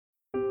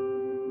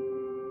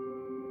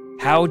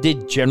How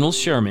did General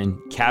Sherman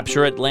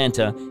capture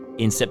Atlanta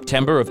in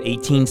September of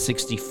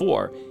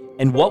 1864,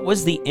 and what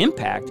was the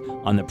impact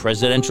on the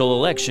presidential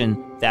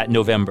election that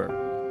November?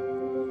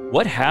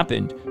 What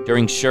happened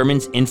during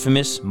Sherman's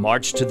infamous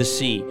March to the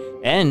Sea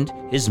and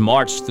his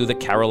march through the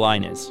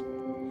Carolinas?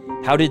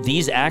 How did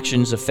these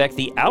actions affect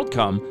the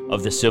outcome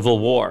of the Civil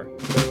War?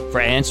 For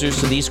answers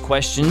to these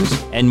questions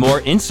and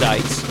more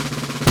insights,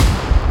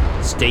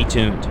 stay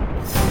tuned.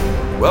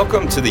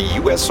 Welcome to the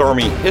U.S.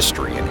 Army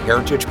History and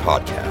Heritage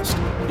Podcast,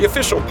 the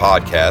official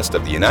podcast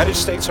of the United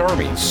States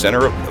Army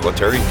Center of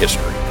Military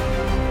History.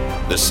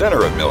 The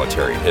Center of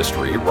Military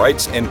History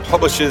writes and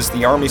publishes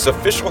the Army's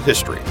official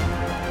history,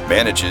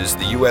 manages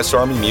the U.S.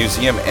 Army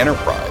Museum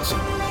Enterprise,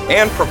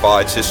 and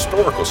provides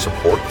historical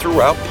support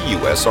throughout the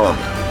U.S.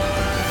 Army.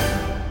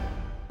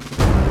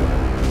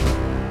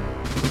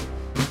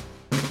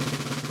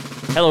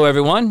 Hello,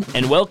 everyone,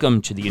 and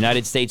welcome to the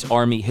United States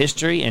Army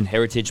History and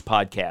Heritage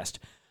Podcast.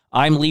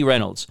 I'm Lee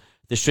Reynolds,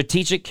 the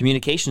Strategic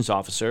Communications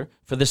Officer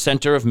for the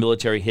Center of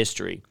Military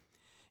History.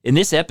 In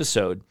this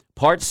episode,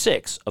 part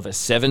 6 of a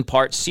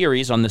 7-part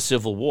series on the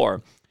Civil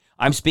War,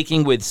 I'm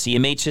speaking with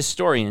CMH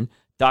historian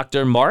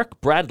Dr.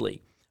 Mark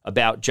Bradley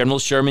about General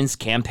Sherman's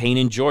campaign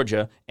in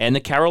Georgia and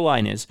the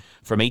Carolinas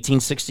from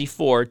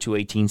 1864 to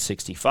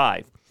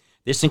 1865.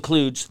 This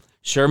includes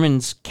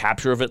Sherman's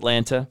capture of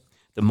Atlanta,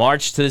 the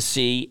March to the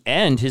Sea,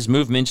 and his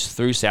movements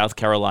through South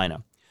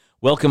Carolina.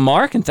 Welcome,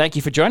 Mark, and thank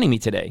you for joining me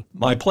today.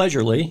 My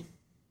pleasure, Lee.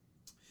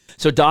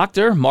 So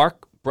Dr.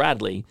 Mark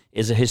Bradley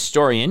is a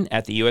historian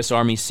at the U.S.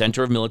 Army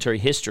Center of Military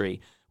History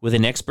with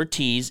an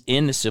expertise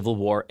in the Civil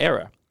War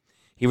era.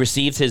 He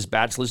received his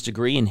bachelor's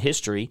degree in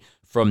history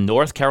from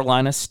North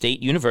Carolina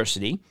State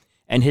University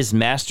and his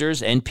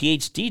master's and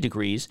Ph.D.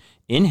 degrees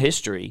in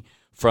history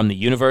from the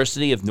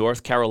University of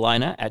North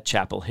Carolina at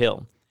Chapel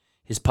Hill.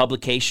 His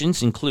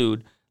publications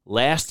include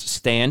Last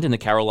Stand in the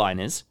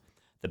Carolinas,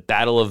 The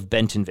Battle of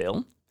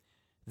Bentonville,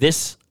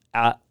 This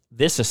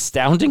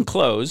Astounding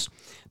Close,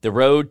 The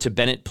Road to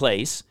Bennett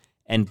Place,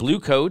 and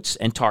Bluecoats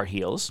and Tar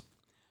Heels,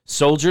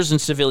 Soldiers and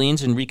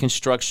Civilians in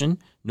Reconstruction,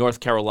 North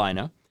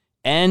Carolina,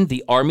 and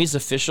the Army's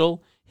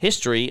official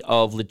history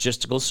of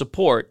logistical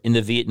support in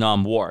the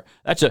Vietnam War.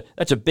 That's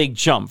a big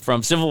jump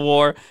from Civil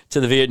War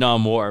to the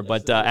Vietnam War,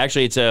 but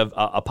actually it's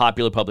a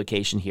popular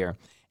publication here.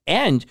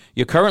 And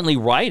you're currently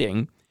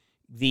writing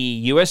the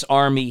U.S.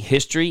 Army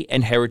History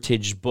and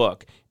Heritage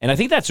book. And I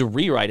think that's a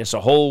rewrite. It's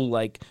a whole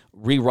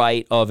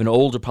rewrite of an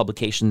older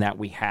publication that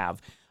we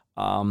have.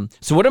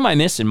 So what am I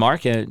missing,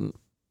 Mark?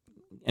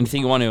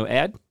 Anything you want to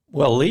add?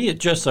 Well, Lee, it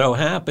just so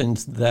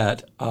happens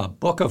that a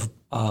book of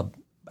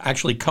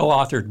actually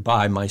co-authored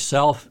by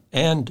myself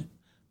and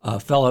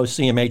fellow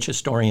CMH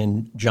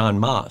historian John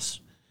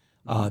Moss,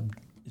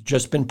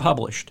 just been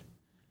published.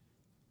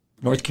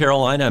 North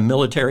Carolina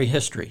Military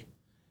History.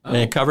 And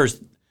it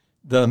covers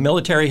the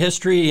military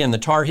history in the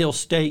Tar Heel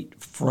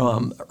State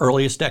from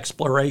earliest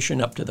exploration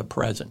up to the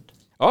present.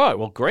 All right,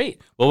 well,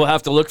 great. Well, we'll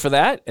have to look for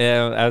that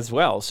as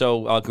well.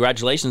 So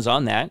congratulations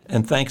on that.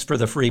 And thanks for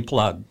the free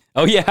plug.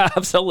 Oh, yeah,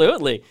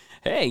 absolutely.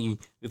 Hey,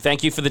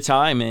 thank you for the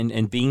time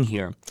and being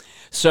here.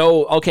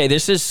 So, okay,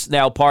 this is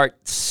now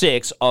part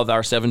 6 of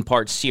our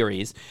 7-part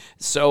series.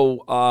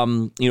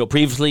 So,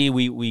 previously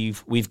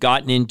we've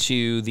gotten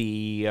into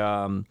the,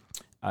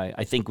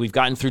 I think we've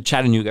gotten through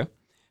Chattanooga.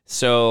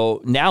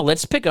 So now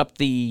let's pick up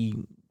the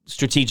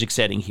strategic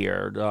setting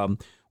here.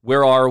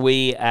 Where are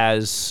we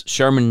as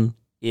Sherman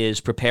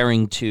is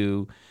preparing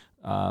to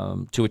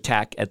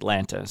attack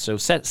Atlanta? So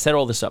set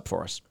all this up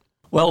for us.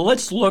 Well,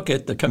 let's look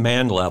at the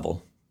command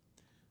level.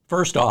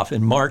 First off,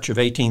 in March of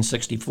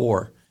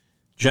 1864,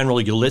 General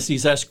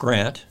Ulysses S.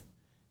 Grant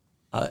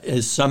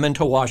is summoned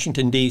to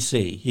Washington,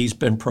 D.C. He's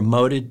been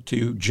promoted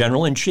to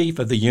General-in-Chief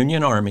of the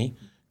Union Army.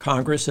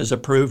 Congress has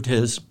approved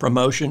his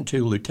promotion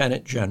to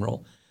Lieutenant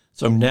General.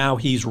 So now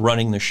he's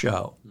running the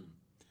show.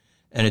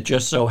 And it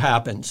just so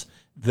happens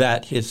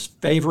that his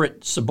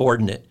favorite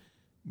subordinate,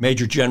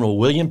 Major General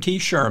William T.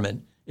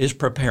 Sherman, is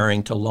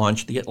preparing to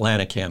launch the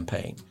Atlanta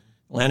campaign.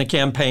 Atlanta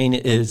campaign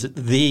is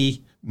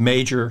the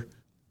major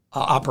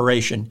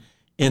operation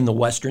in the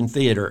Western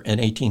Theater in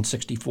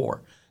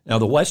 1864. Now,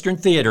 the Western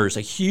Theater is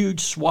a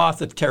huge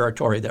swath of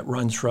territory that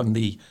runs from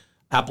the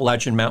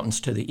Appalachian Mountains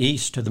to the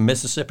east to the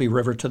Mississippi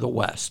River to the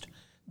west.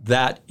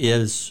 That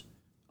is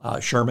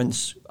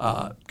Sherman's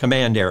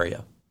command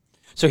area.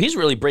 So he's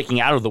really breaking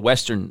out of the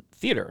Western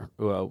Theater,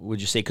 would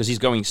you say, because he's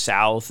going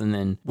south and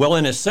then... Well,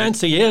 in a sense,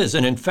 he is.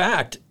 And in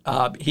fact,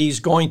 he's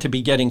going to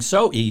be getting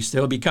so east,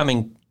 he'll be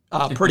coming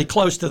pretty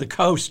close to the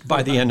coast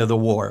by the end of the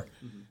war.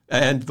 Mm-hmm.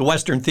 And the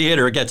Western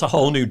Theater gets a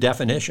whole new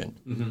definition.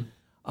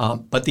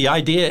 Mm-hmm. But the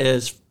idea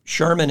is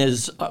Sherman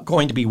is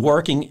going to be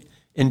working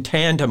in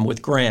tandem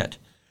with Grant.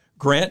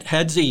 Grant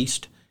heads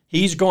east.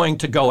 He's going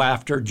to go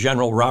after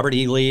General Robert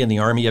E. Lee and the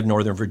Army of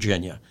Northern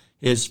Virginia.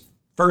 His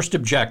first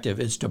objective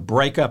is to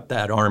break up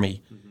that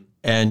army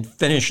and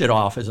finish it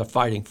off as a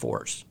fighting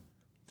force.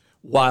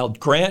 While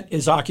Grant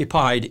is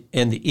occupied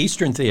in the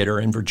Eastern Theater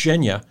in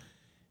Virginia,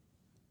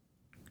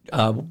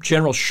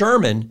 General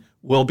Sherman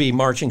will be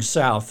marching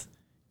south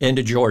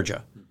into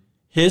Georgia.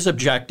 His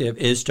objective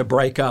is to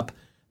break up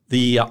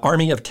the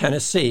Army of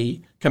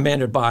Tennessee,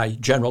 commanded by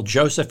General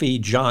Joseph E.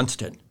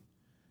 Johnston.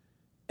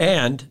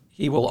 And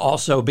he will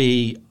also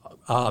be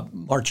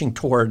marching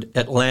toward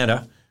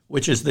Atlanta,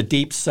 which is the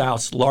Deep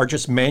South's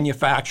largest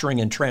manufacturing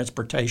and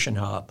transportation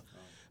hub.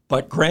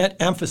 But Grant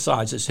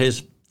emphasizes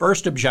his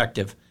first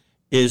objective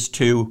is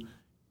to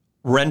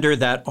render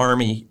that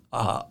army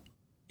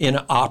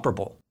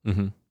inoperable.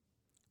 Mm-hmm.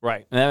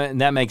 Right,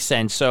 and that makes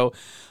sense. So,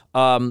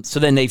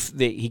 then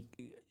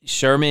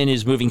Sherman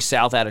is moving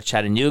south out of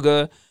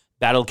Chattanooga,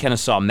 battled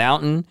Kennesaw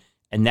Mountain,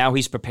 and now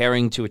he's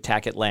preparing to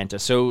attack Atlanta.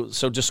 So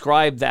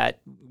describe that.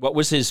 What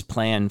was his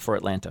plan for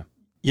Atlanta?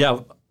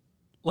 Yeah,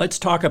 let's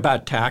talk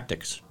about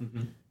tactics.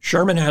 Mm-hmm.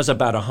 Sherman has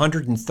about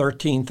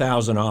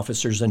 113,000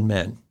 officers and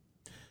men.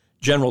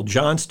 General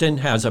Johnston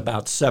has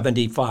about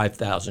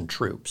 75,000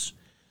 troops.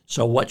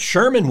 So what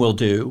Sherman will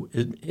do,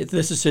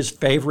 this is his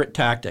favorite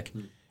tactic,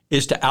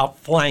 is to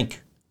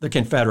outflank the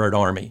Confederate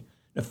Army,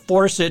 to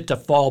force it to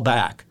fall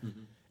back.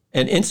 Mm-hmm.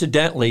 And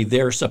incidentally,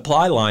 their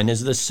supply line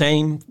is the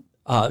same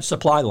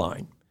supply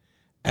line.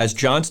 As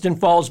Johnston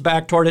falls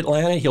back toward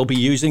Atlanta, he'll be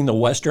using the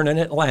Western and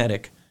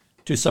Atlantic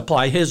to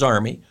supply his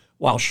army,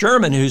 while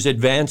Sherman, who's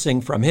advancing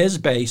from his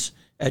base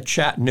at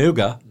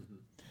Chattanooga,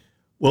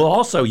 will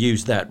also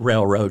use that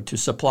railroad to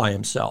supply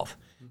himself.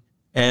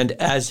 And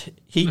as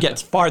he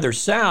gets farther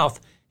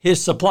south,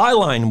 his supply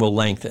line will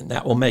lengthen.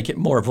 That will make it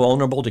more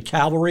vulnerable to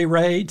cavalry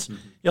raids.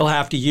 Mm-hmm. He'll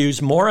have to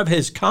use more of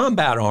his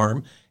combat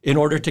arm in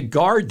order to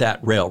guard that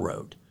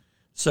railroad.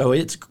 So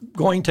it's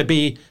going to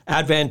be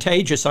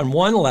advantageous on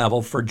one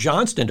level for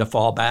Johnston to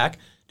fall back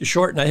to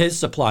shorten his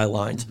supply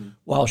lines,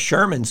 while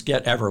Sherman's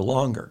get ever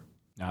longer.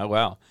 Oh,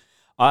 wow.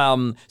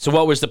 So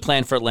what was the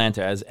plan for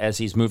Atlanta as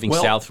he's moving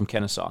south from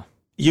Kennesaw?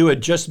 You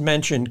had just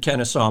mentioned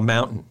Kennesaw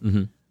Mountain.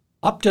 Mm-hmm.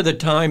 Up to the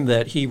time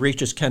that he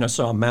reaches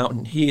Kennesaw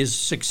Mountain, he has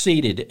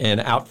succeeded in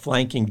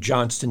outflanking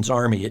Johnston's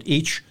army at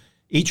each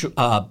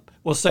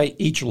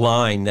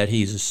line that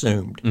he's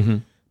assumed. Mm-hmm.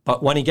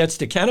 But when he gets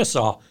to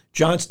Kennesaw,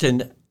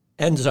 Johnston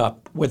ends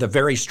up with a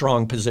very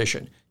strong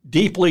position,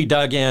 deeply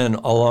dug in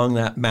along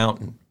that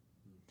mountain.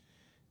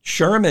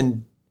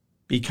 Sherman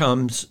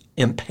becomes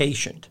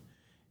impatient.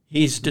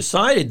 He's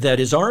decided that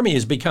his army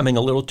is becoming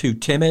a little too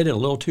timid, a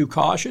little too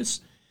cautious.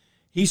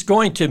 He's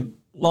going to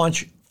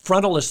launch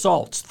frontal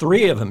assaults,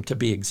 3 of them to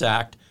be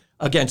exact,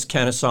 against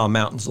Kennesaw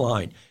Mountain's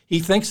line. He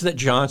thinks that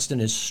Johnston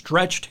has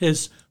stretched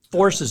his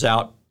forces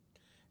out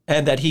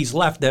and that he's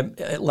left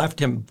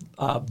him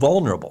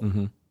vulnerable.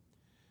 Mm-hmm.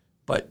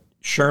 But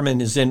Sherman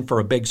is in for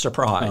a big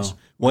surprise. Oh.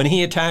 When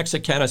he attacks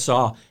at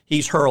Kennesaw,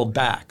 he's hurled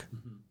back.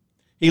 Mm-hmm.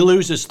 He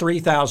loses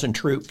 3,000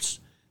 troops.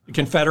 The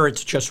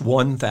Confederates just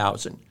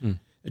 1,000. Mm.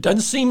 It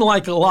doesn't seem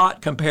like a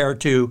lot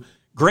compared to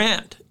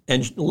Grant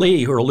and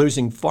Lee, who are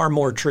losing far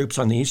more troops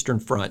on the Eastern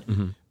Front.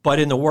 Mm-hmm. But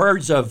in the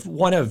words of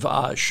one of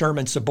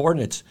Sherman's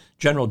subordinates,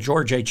 General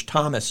George H.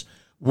 Thomas,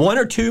 1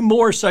 or 2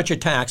 more such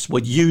attacks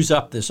would use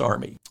up this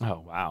army. Oh,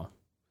 wow.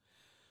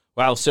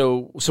 Wow,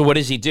 so what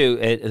does he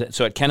do?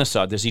 So at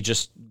Kennesaw, does he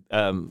just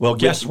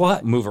guess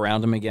what? Move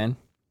around them again?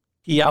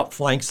 He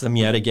outflanks them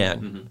yet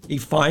again. Mm-hmm. He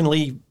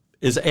finally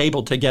is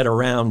able to get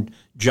around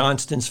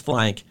Johnston's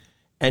flank,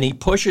 and he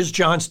pushes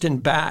Johnston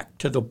back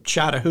to the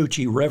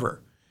Chattahoochee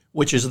River,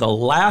 which is the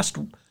last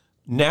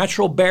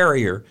natural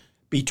barrier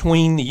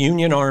between the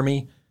Union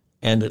Army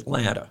and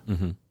Atlanta.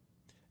 Mm-hmm.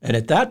 And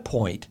at that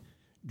point,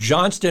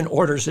 Johnston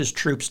orders his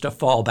troops to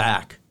fall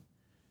back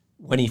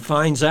when he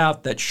finds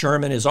out that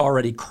Sherman has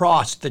already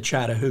crossed the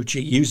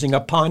Chattahoochee using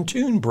a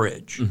pontoon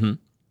bridge. Mm-hmm.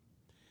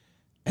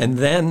 And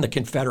then the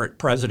Confederate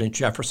President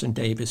Jefferson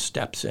Davis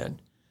steps in.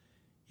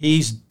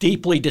 He's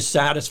deeply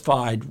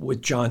dissatisfied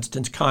with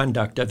Johnston's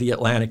conduct of the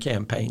Atlanta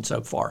campaign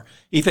so far.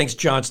 He thinks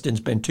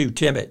Johnston's been too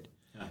timid,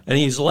 and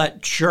he's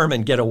let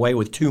Sherman get away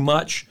with too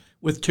much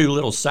with too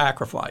little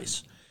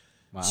sacrifice.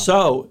 Wow.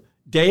 So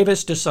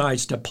Davis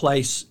decides to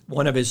place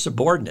one of his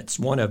subordinates,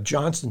 one of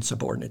Johnston's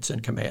subordinates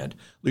in command,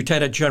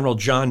 Lieutenant General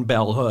John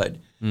Bell Hood.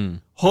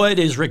 Mm. Hood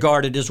is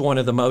regarded as one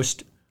of the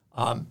most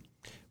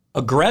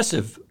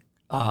aggressive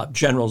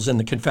generals in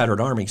the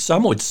Confederate Army.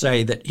 Some would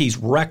say that he's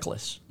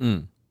reckless.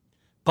 Mm.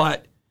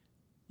 But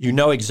you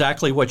know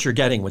exactly what you're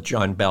getting with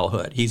John Bell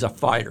Hood. He's a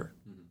fighter.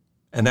 Mm.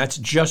 And that's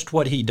just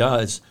what he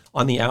does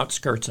on the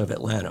outskirts of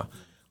Atlanta.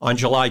 On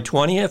July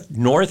 20th,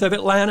 north of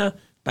Atlanta,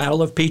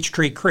 Battle of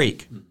Peachtree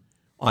Creek. Mm.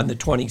 On the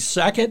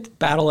 22nd,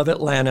 Battle of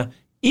Atlanta,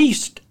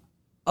 east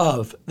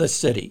of the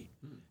city.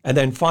 And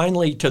then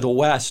finally to the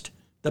west,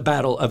 the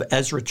Battle of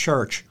Ezra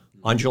Church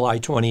on July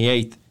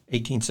 28th,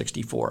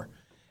 1864.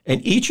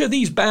 In each of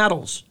these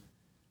battles,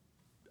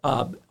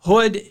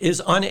 Hood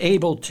is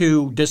unable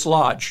to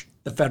dislodge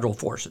the Federal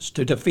forces,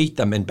 to defeat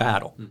them in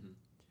battle. Mm-hmm.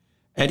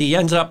 And he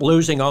ends up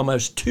losing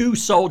almost 2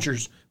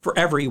 soldiers for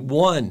every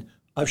one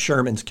of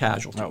Sherman's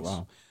casualties. Oh,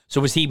 wow.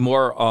 So was he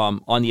more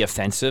on the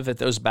offensive at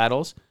those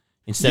battles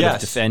instead of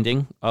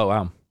defending? Oh,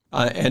 wow.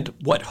 And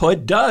what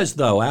Hood does,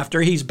 though,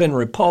 after he's been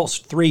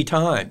repulsed 3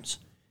 times,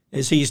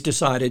 is he's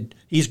decided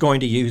he's going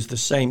to use the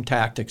same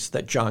tactics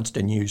that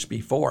Johnston used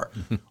before,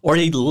 or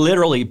he'd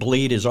literally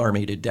bleed his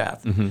army to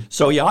death.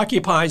 So he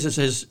occupies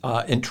his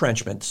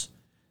entrenchments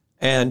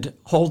and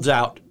holds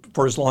out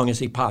for as long as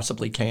he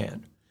possibly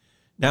can.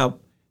 Now,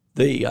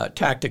 the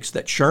tactics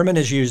that Sherman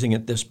is using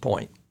at this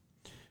point,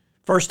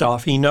 first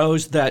off, he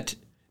knows that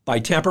by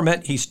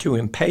temperament, he's too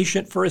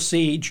impatient for a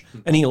siege,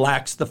 and he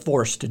lacks the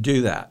force to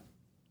do that.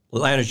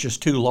 Atlanta's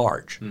just too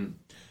large.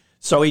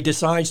 So he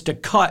decides to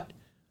cut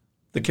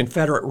the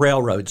Confederate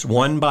railroads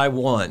one by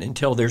one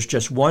until there's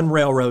just one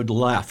railroad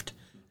left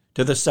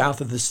to the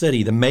south of the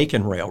city, the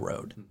Macon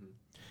Railroad.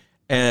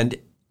 And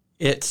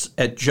it's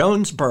at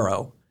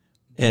Jonesboro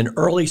in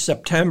early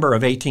September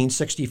of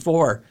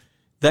 1864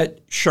 that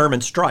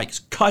Sherman strikes,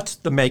 cuts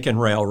the Macon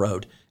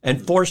Railroad,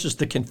 and forces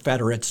the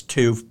Confederates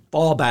to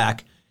fall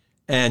back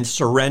and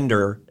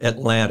surrender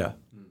Atlanta.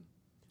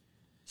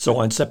 So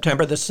on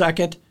September the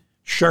 2nd,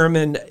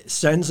 Sherman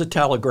sends a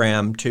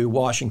telegram to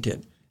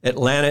Washington.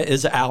 Atlanta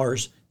is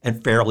ours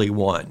and fairly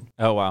won.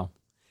 Oh,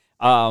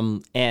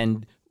 wow.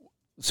 And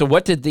so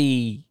what did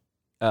the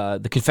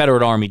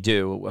Confederate Army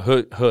do,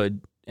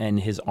 Hood and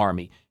his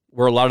army?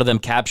 Were a lot of them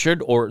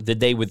captured, or did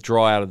they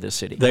withdraw out of the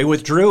city? They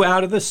withdrew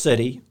out of the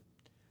city,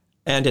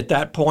 and at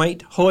that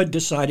point, Hood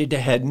decided to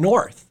head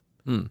north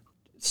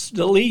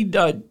to lead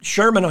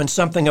Sherman on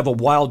something of a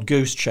wild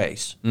goose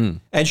chase.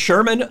 And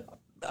Sherman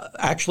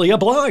actually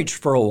obliged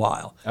for a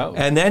while.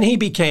 And then he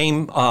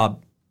became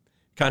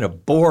kind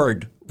of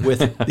bored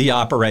with the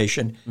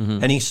operation,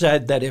 and he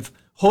said that if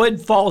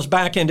Hood falls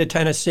back into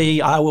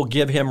Tennessee, I will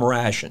give him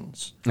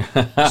rations.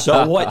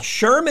 So what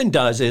Sherman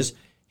does is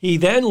he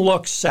then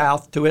looks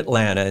south to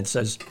Atlanta and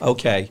says,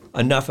 okay,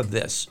 enough of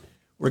this.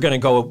 We're going to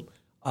go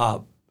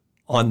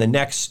on the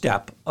next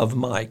step of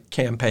my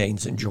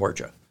campaigns in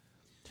Georgia.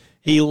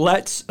 He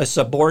lets a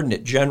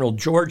subordinate, General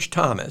George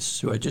Thomas,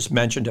 who I just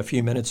mentioned a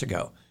few minutes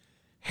ago,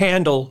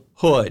 handle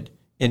Hood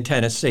in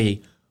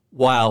Tennessee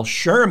while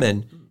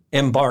Sherman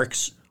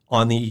embarks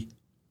on the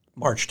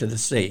march to the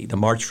sea, the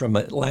march from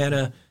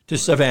Atlanta to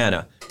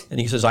Savannah. And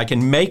he says, I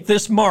can make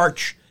this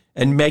march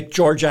and make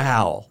Georgia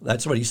howl.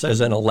 That's what he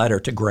says in a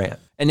letter to Grant.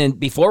 And then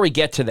before we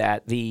get to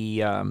that,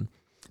 the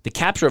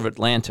capture of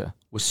Atlanta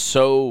was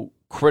so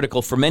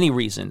critical for many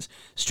reasons,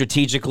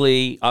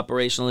 strategically,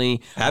 operationally.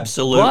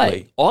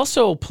 Absolutely. But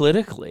also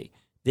politically.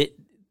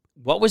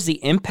 What was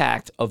the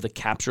impact of the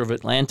capture of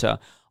Atlanta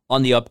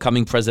on the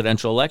upcoming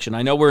presidential election?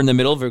 I know we're in the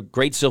middle of a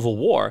great civil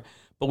war,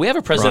 but we have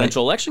a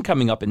presidential election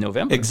coming up in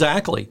November.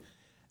 Exactly.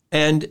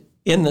 And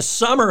in the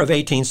summer of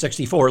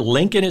 1864,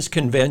 Lincoln is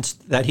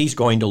convinced that he's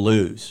going to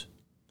lose.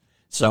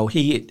 So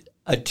he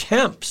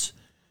attempts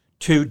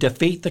to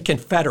defeat the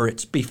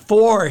Confederates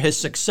before his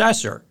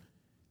successor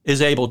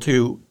is able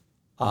to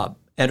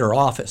enter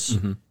office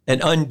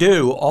and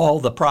undo all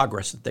the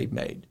progress that they've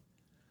made.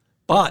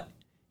 But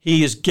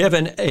he is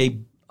given a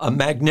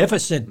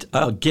magnificent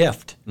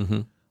gift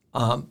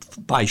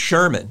by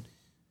Sherman.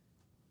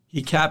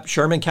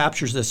 Sherman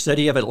captures the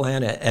city of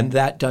Atlanta, and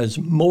that does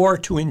more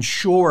to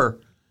ensure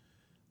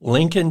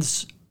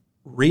Lincoln's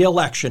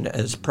re-election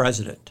as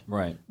president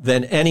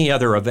than any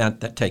other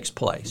event that takes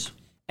place.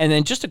 And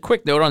then just a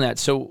quick note on that.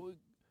 So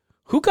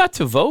who got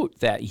to vote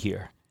that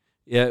year?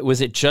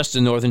 Was it just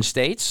the northern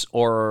states,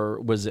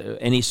 or was it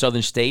any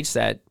southern states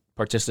that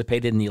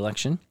participated in the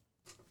election?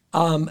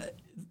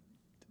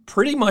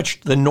 Pretty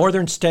much the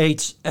northern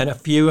states and a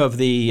few of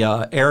the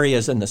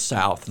areas in the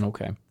South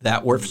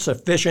that were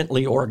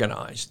sufficiently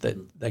organized that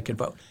they could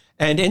vote.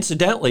 And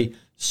incidentally,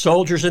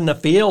 soldiers in the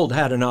field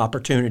had an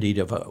opportunity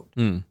to vote.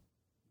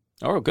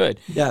 Oh, good.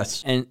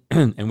 Yes. And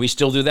we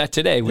still do that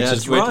today,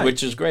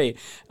 which is great.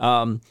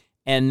 And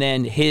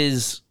then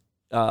his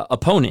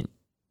opponent,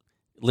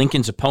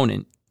 Lincoln's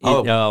opponent,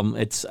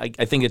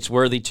 I think it's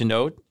worthy to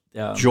note.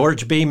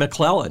 George B.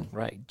 McClellan.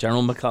 Right,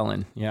 General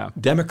McClellan, yeah.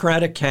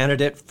 Democratic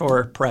candidate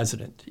for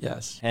president,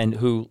 yes. And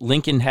who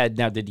Lincoln had,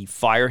 now did he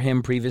fire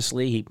him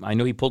previously? I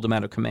know he pulled him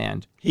out of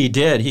command. He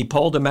did. He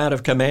pulled him out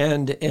of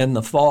command in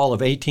the fall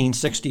of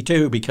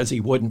 1862 because he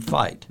wouldn't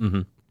fight.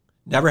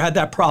 Never had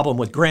that problem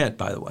with Grant,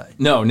 by the way.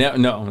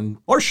 No.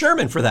 Or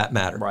Sherman, for that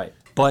matter. Right.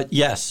 But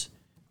yes,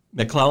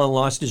 McClellan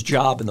lost his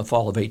job in the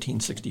fall of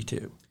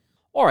 1862.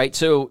 All right,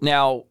 so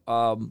now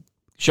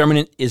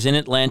Sherman is in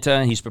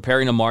Atlanta. He's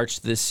preparing a march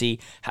to the sea.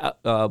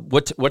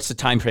 What's the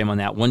time frame on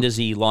that? When does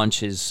he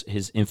launch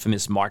his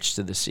infamous march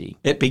to the sea?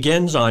 It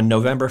begins on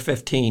November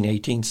 15,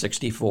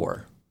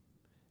 1864,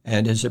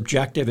 and his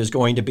objective is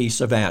going to be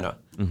Savannah.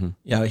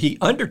 He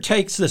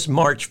undertakes this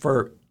march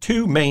for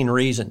two main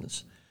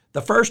reasons.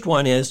 The first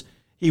one is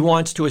he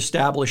wants to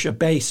establish a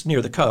base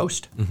near the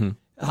coast.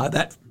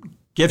 That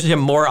gives him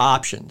more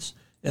options.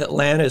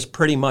 Atlanta is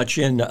pretty much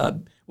in,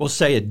 we'll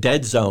say, a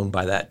dead zone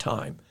by that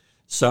time.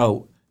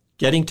 So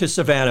getting to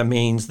Savannah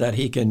means that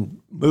he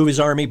can move his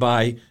army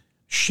by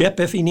ship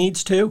if he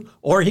needs to,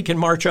 or he can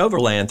march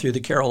overland through the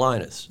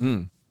Carolinas.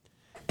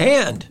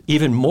 And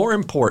even more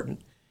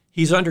important,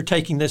 he's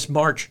undertaking this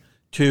march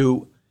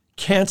to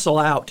cancel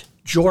out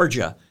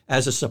Georgia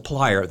as a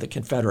supplier of the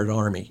Confederate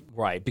Army.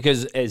 Right,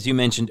 because as you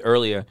mentioned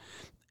earlier,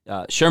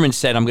 Sherman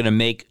said, "I'm going to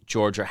make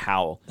Georgia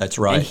howl." That's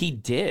right. And he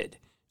did.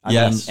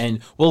 Yes.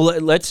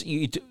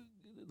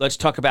 Let's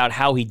talk about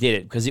how he did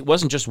it, because it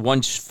wasn't just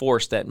one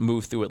force that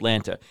moved through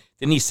Atlanta.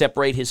 Didn't he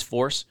separate his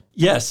force?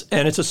 Yes,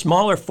 and it's a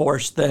smaller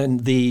force than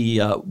the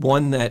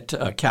one that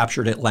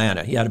captured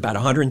Atlanta. He had about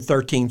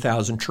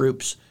 113,000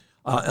 troops,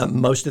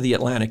 most of the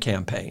Atlanta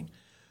campaign.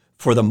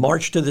 For the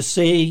March to the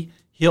Sea,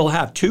 he'll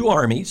have two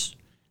armies.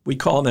 We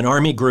call him an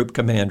Army Group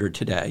Commander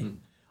today,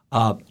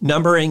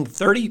 numbering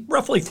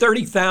roughly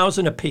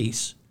 30,000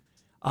 apiece.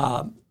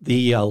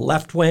 The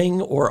left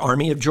wing, or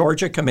Army of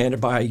Georgia,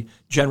 commanded by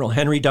General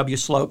Henry W.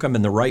 Slocum,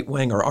 and the right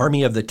wing, or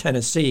Army of the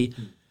Tennessee,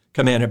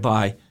 commanded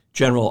by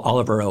General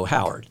Oliver O.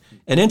 Howard.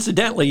 And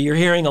incidentally, you're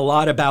hearing a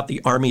lot about the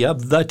Army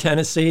of the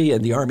Tennessee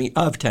and the Army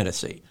of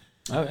Tennessee.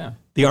 Oh, yeah.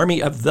 The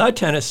Army of the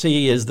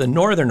Tennessee is the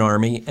Northern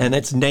Army, and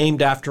it's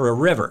named after a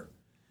river.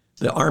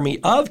 The Army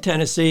of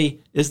Tennessee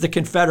is the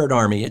Confederate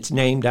Army. It's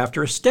named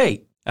after a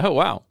state. Oh,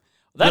 wow.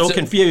 That's a little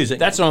confusing.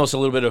 That's almost a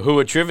little bit of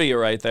Whoa trivia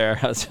right there.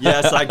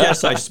 Yes, I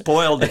guess I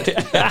spoiled it.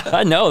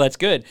 No, that's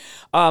good.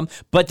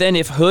 But then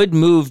if Hood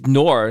moved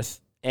north,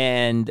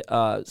 and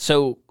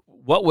so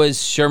what was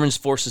Sherman's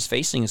forces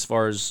facing as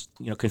far as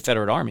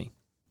Confederate Army?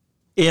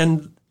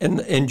 In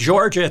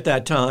Georgia at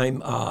that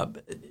time,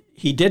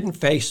 he didn't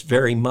face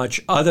very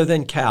much other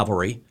than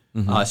cavalry,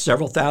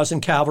 several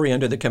thousand cavalry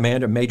under the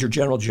command of Major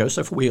General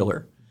Joseph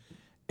Wheeler.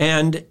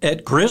 And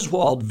at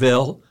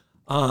Griswoldville,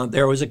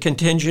 there was a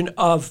contingent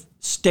of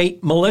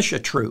state militia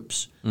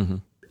troops,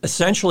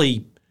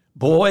 essentially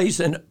boys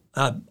and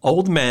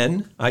old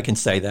men. I can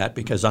say that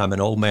because I'm an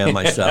old man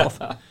myself.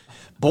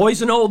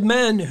 Boys and old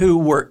men who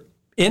were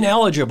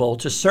ineligible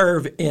to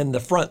serve in the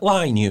front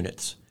line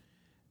units.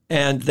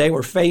 And they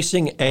were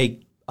facing a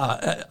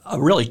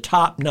really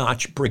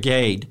top-notch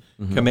brigade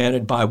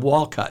commanded by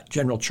Walcutt,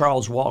 General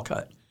Charles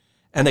Walcutt.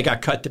 And they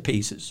got cut to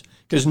pieces.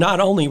 Because not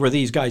only were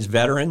these guys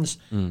veterans,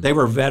 they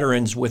were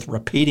veterans with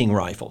repeating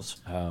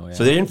rifles. Oh, yeah.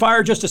 So they didn't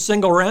fire just a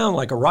single round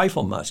like a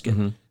rifle musket.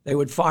 They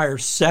would fire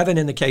 7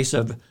 in the case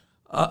of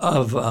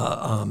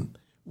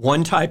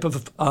one type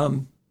of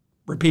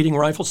repeating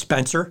rifle,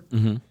 Spencer,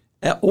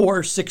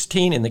 or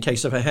 16 in the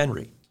case of a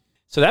Henry.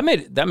 So that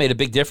made a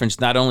big difference.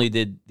 Not only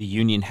did the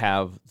Union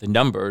have the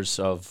numbers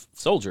of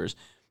soldiers,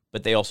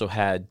 but they also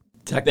had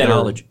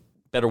technology,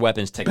 better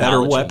weapons,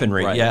 technology. Better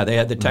weaponry, right. Yeah, they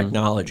had the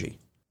technology.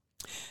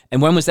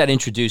 And when was that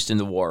introduced in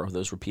the war,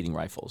 those repeating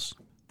rifles?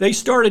 They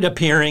started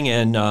appearing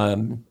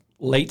in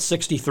late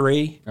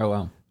 63. Oh,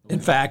 wow.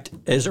 In fact,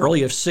 as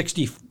early as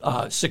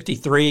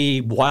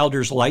 63,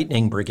 Wilder's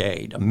Lightning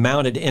Brigade, a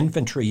mounted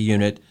infantry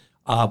unit,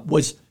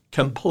 was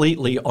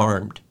completely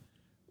armed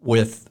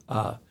with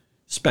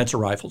Spencer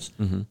rifles.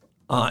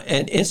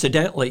 And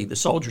incidentally, the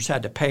soldiers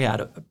had to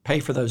pay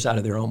for those out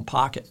of their own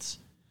pockets.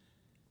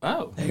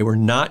 Oh. They were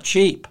not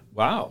cheap.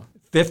 Wow.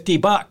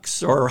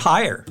 $50 or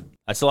higher.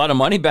 That's a lot of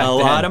money back then. A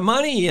lot of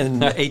money in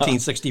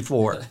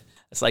 1864.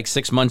 It's like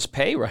 6 months'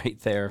 pay right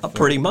there.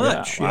 Pretty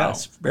much, yeah, wow.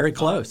 Yes. Very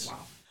close. Wow.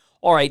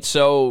 All right,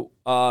 so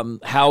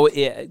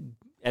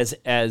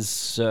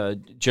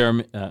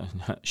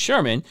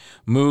Sherman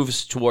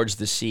moves towards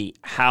the sea,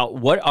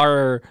 what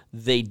are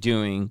they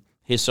doing,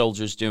 his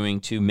soldiers doing,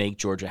 to make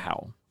Georgia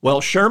howl?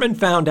 Well, Sherman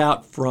found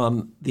out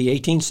from the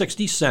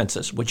 1860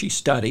 census, which he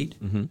studied,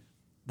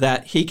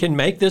 that he can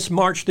make this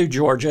march through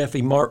Georgia if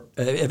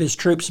his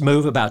troops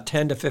move about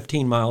 10 to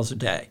 15 miles a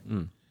day,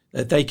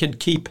 that they can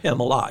keep him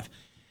alive.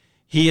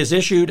 He has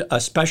issued a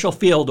special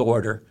field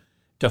order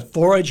to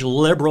forage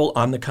liberal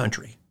on the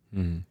country.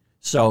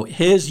 So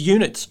his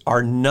units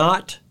are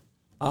not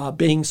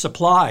being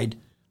supplied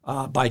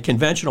by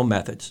conventional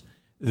methods.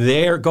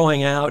 They're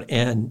going out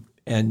and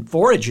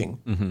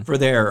foraging for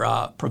their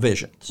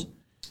provisions.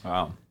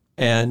 Wow.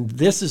 And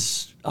this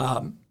is...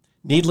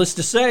 needless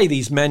to say,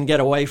 these men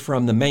get away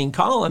from the main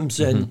columns,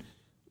 and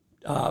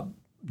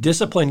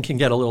discipline can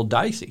get a little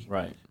dicey.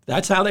 Right.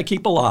 That's how they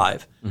keep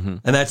alive, and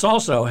that's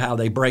also how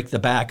they break the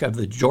back of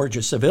the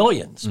Georgia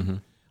civilians.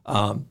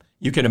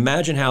 You can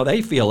imagine how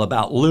they feel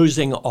about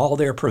losing all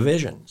their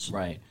provisions.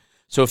 Right.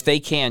 So if they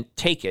can't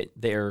take it,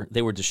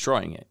 they were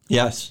destroying it.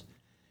 Yes.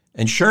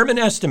 And Sherman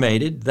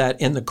estimated that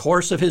in the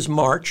course of his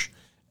march,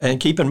 and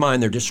keep in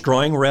mind they're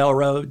destroying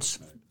railroads,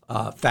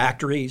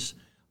 factories,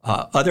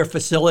 other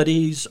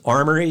facilities,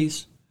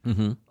 armories,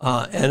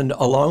 and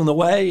along the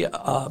way,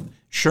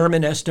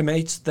 Sherman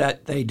estimates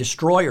that they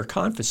destroy or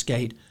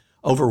confiscate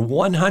over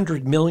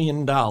 $100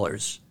 million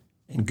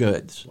in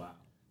goods. Wow!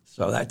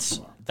 So that's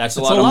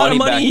a lot of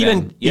money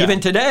even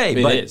today.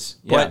 It but, is.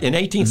 Yeah. But in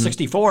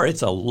 1864,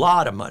 it's a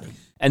lot of money.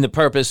 And the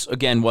purpose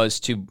again was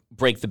to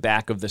break the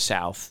back of the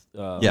South.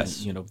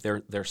 Yes.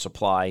 Their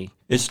supply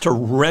is to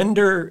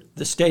render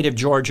the state of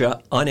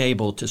Georgia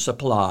unable to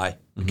supply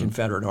the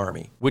Confederate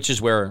Army. Which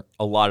is where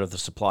a lot of the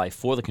supply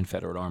for the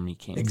Confederate Army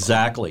came from.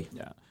 Exactly.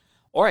 Yeah.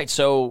 All right.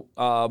 So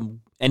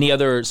any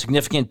other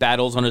significant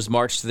battles on his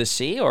march to the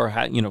sea, or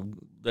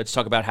let's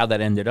talk about how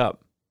that ended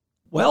up.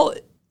 Well,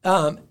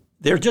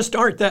 there just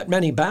aren't that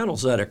many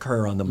battles that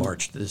occur on the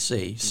march to the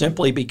sea,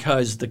 simply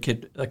because the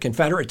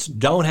Confederates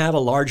don't have a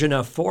large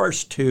enough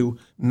force to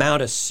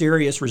mount a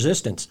serious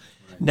resistance.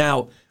 Right.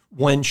 Now,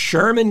 when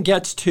Sherman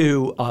gets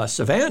to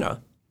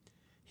Savannah,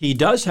 he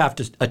does have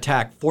to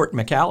attack Fort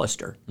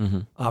McAllister.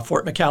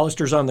 Fort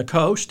McAllister's on the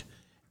coast,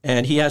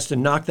 and he has to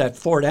knock that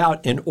fort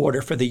out in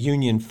order for the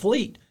Union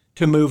fleet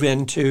to move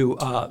into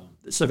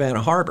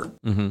Savannah Harbor.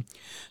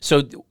 So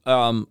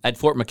at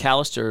Fort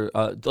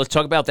McAllister, let's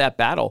talk about that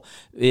battle.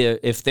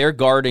 If they're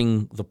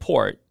guarding the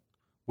port,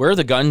 where are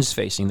the guns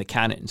facing, the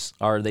cannons?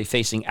 Are they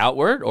facing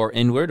outward or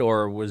inward,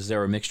 or was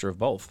there a mixture of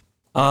both?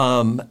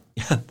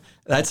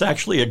 That's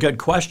actually a good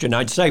question.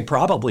 I'd say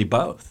probably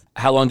both.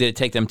 How long did it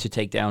take them to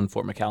take down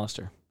Fort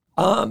McAllister?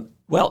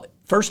 Well,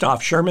 first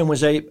off,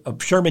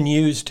 Sherman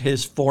used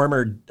his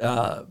former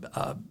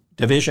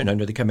division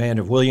under the command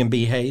of William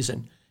B.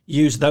 Hazen,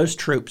 used those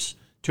troops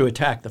to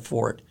attack the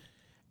fort,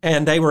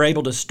 and they were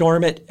able to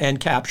storm it and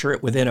capture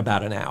it within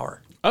about an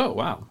hour. Oh,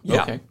 wow.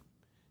 Yeah. Okay.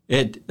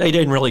 They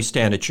didn't really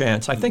stand a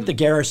chance. I think the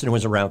garrison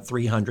was around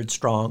 300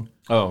 strong.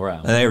 Oh, wow.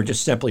 And they were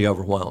just simply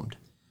overwhelmed.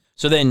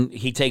 So then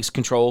he takes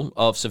control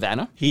of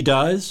Savannah? He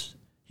does.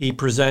 He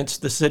presents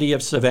the city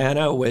of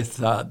Savannah with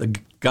the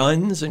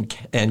guns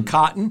and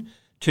cotton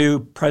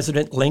to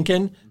President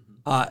Lincoln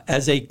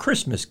as a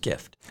Christmas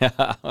gift.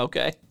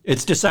 Okay.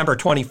 It's December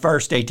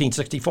 21st,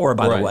 1864,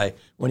 by the way,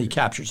 when he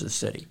captures the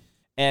city.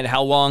 And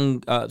how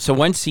long? So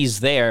once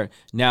he's there,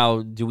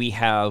 now do we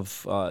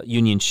have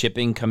Union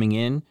shipping coming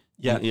in?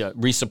 Yeah.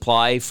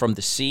 Resupply from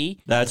the sea?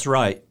 That's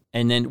right.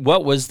 And then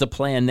what was the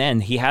plan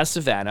then? He has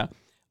Savannah.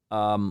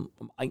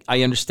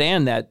 I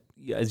understand that,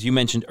 as you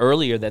mentioned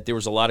earlier, that there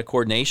was a lot of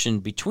coordination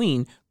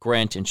between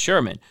Grant and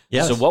Sherman.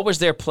 Yes. So what was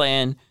their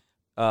plan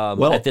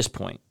at this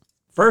point?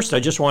 First, I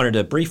just wanted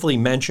to briefly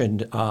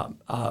mention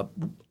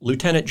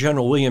Lieutenant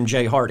General William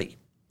J. Hardee.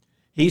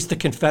 He's the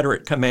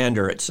Confederate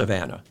commander at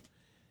Savannah.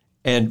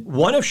 And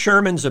one of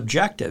Sherman's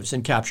objectives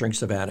in capturing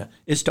Savannah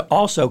is to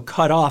also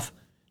cut off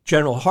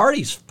General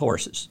Hardee's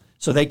forces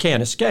so they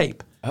can't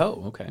escape.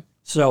 Oh, okay.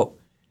 So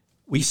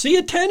we see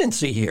a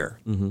tendency here.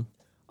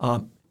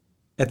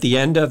 At the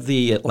end of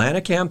the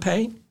Atlanta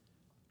campaign,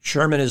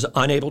 Sherman is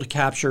unable to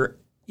capture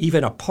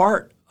even a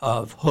part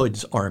of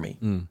Hood's army.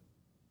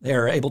 They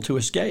are able to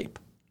escape.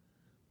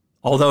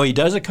 Although he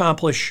does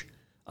accomplish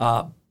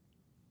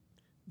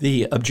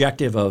the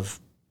objective of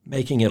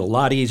making it a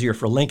lot easier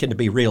for Lincoln to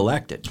be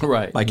reelected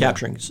by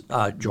capturing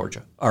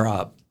Georgia,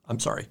 or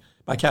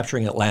by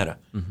capturing Atlanta.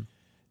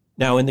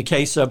 Now, in the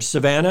case of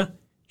Savannah,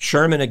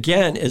 Sherman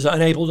again is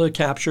unable to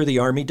capture the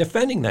army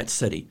defending that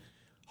city.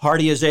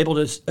 Hardee is able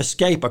to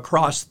escape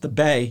across the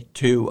bay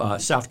to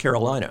South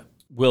Carolina.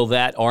 Will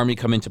that army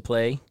come into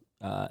play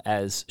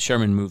as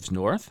Sherman moves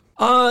north?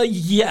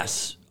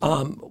 Yes.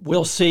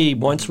 We'll see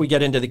once we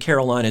get into the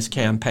Carolinas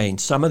campaign.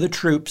 Some of the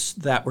troops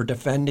that were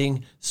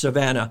defending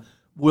Savannah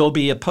will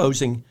be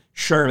opposing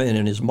Sherman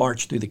in his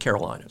march through the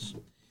Carolinas.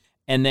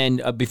 And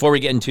then before we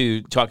get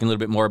into talking a little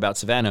bit more about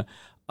Savannah,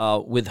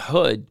 with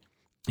Hood,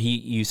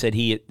 you said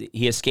he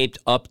escaped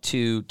up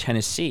to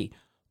Tennessee.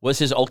 Was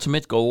his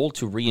ultimate goal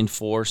to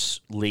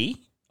reinforce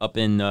Lee up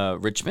in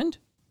Richmond?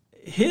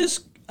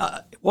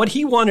 What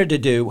he wanted to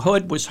do,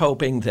 Hood was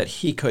hoping that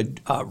he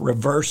could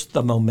reverse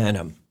the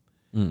momentum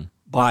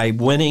by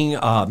winning,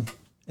 and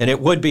it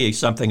would be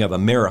something of a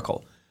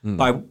miracle,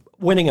 by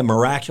winning a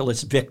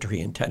miraculous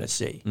victory in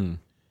Tennessee.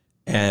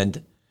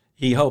 And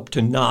he hoped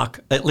to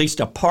knock at least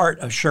a part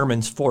of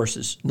Sherman's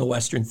forces in the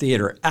Western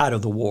Theater out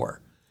of the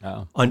war.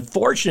 Oh.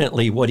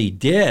 Unfortunately, what he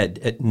did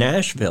at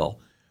Nashville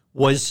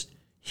was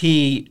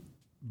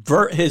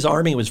his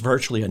army was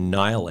virtually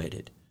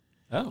annihilated.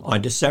 Oh.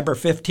 On December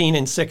 15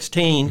 and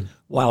 16,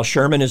 while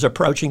Sherman is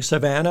approaching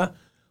Savannah,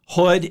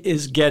 Hood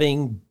is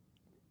getting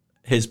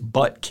his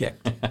butt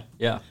kicked.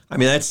 Yeah. I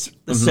mean, that's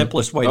the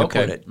simplest way to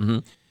put it.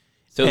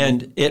 So,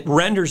 and it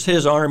renders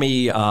his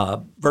army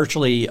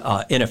virtually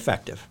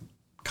ineffective,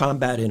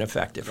 combat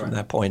ineffective from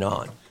that point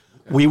on. Okay.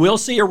 We will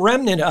see a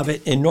remnant of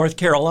it in North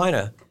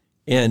Carolina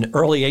in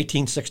early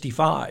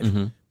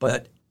 1865,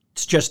 but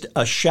it's just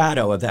a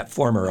shadow of that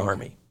former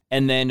army.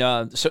 And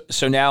then,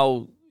 so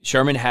now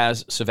Sherman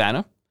has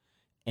Savannah,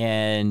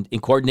 and in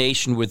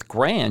coordination with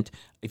Grant,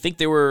 I think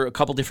there were a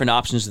couple different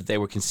options that they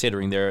were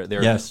considering, their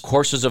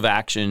courses of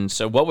action.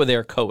 So what were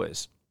their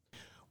COAs?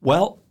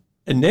 Well,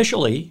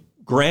 initially,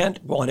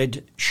 Grant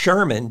wanted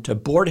Sherman to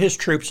board his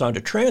troops onto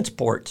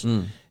transports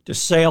to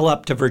sail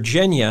up to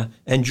Virginia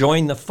and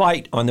join the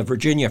fight on the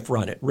Virginia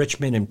front at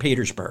Richmond and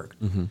Petersburg.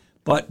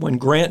 But when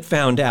Grant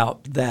found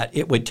out that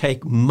it would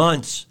take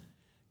months,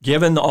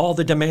 given all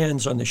the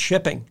demands on the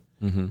shipping,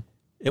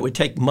 it would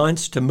take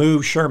months to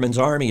move Sherman's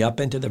army up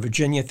into the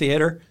Virginia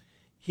theater,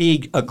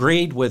 he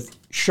agreed with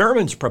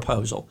Sherman's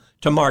proposal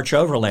to march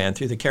overland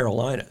through the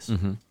Carolinas.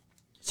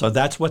 So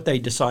that's what they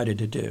decided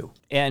to do.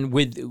 And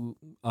with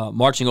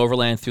marching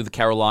overland through the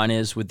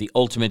Carolinas with the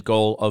ultimate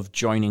goal of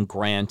joining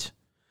Grant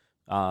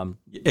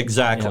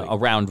exactly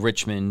around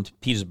Richmond,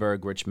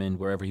 Petersburg, Richmond,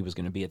 wherever he was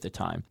going to be at the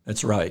time.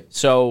 That's right.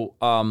 So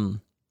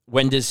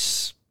when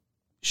does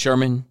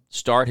Sherman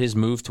start his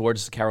move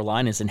towards the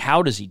Carolinas, and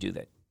how does he do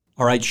that?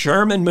 All right,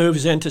 Sherman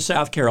moves into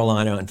South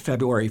Carolina on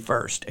February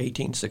 1st,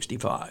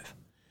 1865.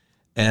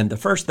 And the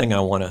first thing I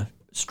want to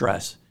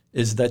stress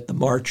is that the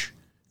march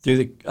through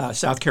the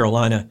South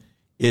Carolina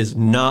is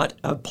not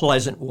a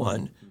pleasant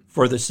one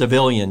for the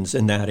civilians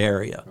in that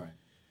area. Right.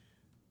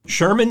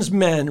 Sherman's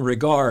men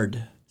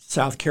regard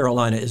South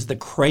Carolina as the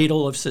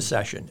cradle of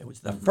secession. It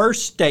was the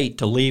first state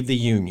to leave the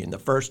Union, the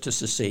first to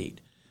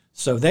secede.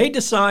 So they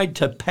decide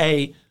to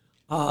pay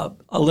give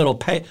a little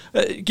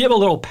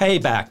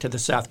payback to the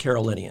South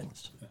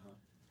Carolinians,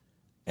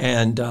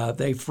 and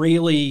they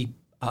freely,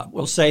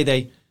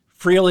 they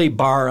freely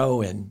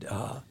borrow and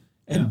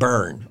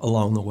burn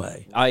along the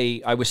way.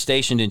 I was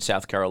stationed in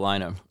South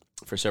Carolina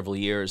for several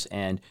years,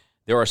 and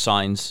there are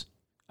signs,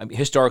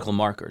 historical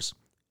markers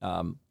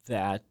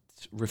that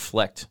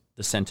reflect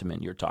the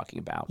sentiment you're talking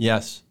about.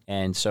 Yes,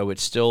 and so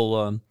it's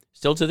still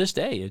to this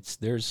day.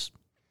 There's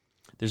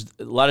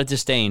a lot of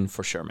disdain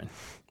for Sherman.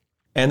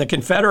 And the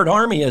Confederate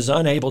Army is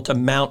unable to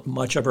mount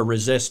much of a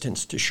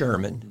resistance to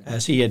Sherman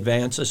as he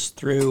advances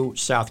through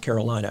South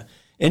Carolina.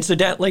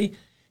 Incidentally,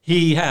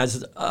 he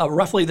has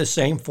roughly the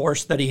same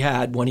force that he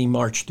had when he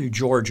marched through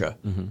Georgia,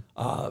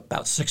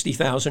 about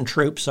 60,000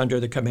 troops under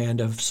the command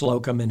of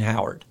Slocum and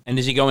Howard. And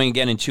is he going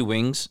again in two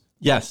wings?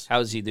 Yes. How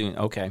is he doing?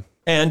 Okay.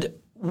 And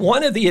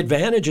one of the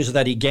advantages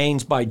that he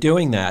gains by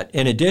doing that,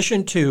 in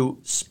addition to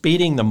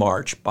speeding the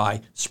march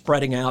by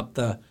spreading out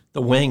the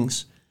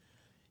wings,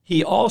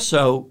 he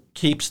also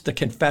keeps the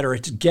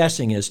Confederates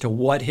guessing as to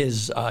what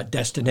his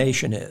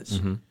destination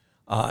is.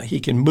 He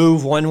can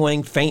move one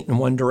wing, feint in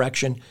one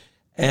direction,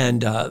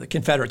 and the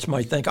Confederates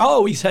might think,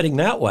 oh, he's heading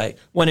that way,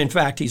 when in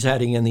fact he's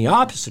heading in the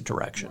opposite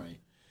direction. Right.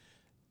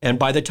 And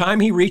by the time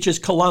he reaches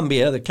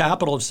Columbia, the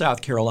capital of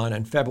South Carolina,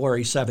 on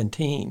February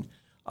 17,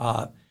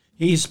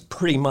 he's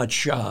pretty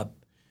much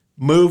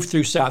moved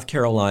through Souh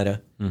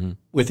Carolina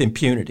with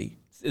impunity.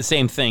 The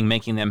same thing,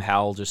 making them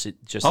howl just as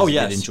he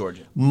did in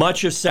Georgia.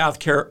 Much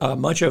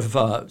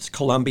of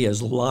Columbia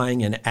is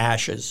lying in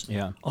ashes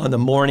on the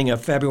morning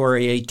of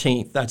February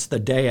 18th. That's the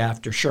day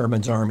after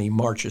Sherman's army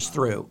marches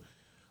through.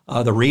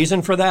 The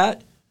reason for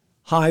that?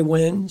 High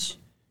winds,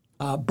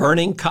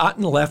 burning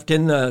cotton left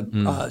in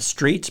the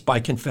streets by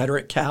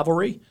Confederate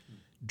cavalry,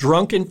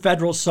 drunken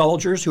Federal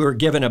soldiers who are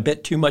given a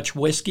bit too much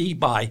whiskey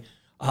by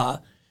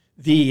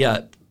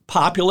the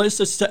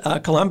populace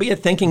of Columbia,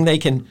 thinking they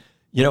can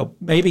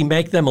maybe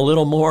make them a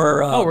little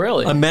more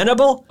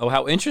amenable. Oh,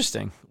 how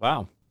interesting.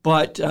 Wow.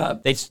 But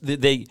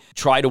they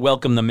try to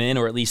welcome them in,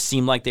 or at least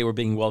seem like they were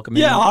being welcomed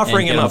in. Yeah,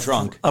 offering him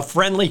drunk. A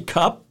friendly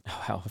cup.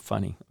 Oh, how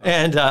funny.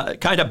 And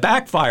kind of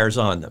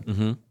backfires on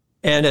them.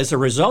 And as a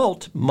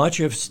result, much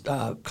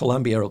of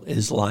Columbia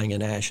is lying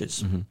in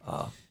ashes.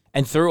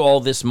 And through all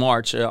this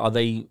march, are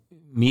they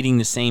meeting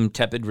the same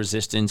tepid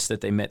resistance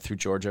that they met through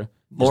Georgia?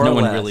 More or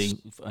less.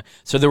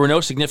 So there were no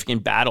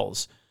significant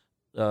battles.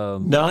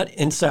 Not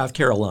in South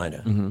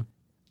Carolina.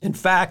 In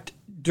fact,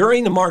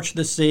 during the March to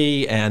the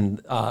Sea and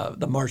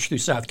the march through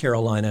South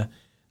Carolina,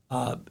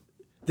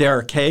 there are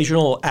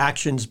occasional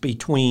actions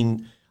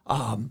between,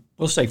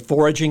 we'll say,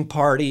 foraging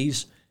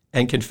parties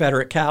and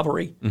Confederate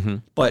cavalry,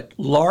 but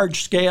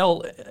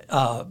large-scale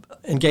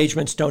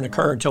engagements don't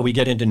occur until we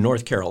get into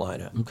North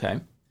Carolina. Okay.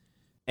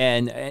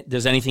 And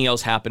does anything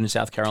else happen in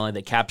South Carolina?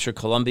 They capture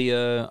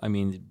Columbia? I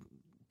mean,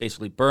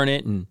 basically burn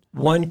it? And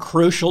one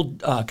crucial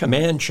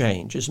command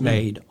change is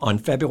made on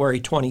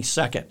February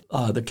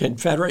 22nd. The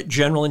Confederate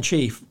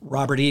General-in-Chief,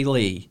 Robert E.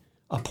 Lee,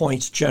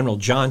 appoints General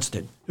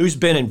Johnston, who's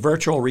been in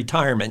virtual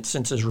retirement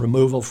since his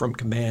removal from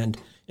command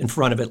in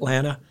front of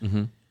Atlanta.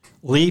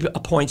 Lee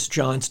appoints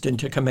Johnston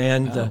to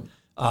command the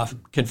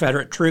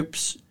Confederate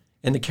troops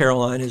in the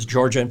Carolinas,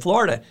 Georgia, and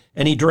Florida,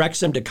 and he directs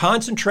them to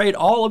concentrate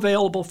all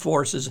available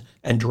forces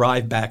and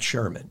drive back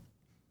Sherman.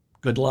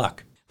 Good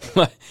luck.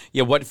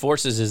 Yeah, what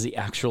forces is he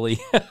actually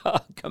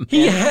commanding?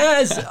 He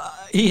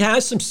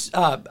has some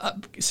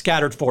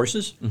scattered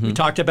forces. We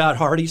talked about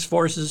Hardee's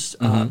forces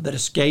that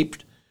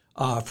escaped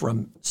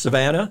from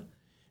Savannah.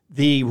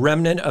 The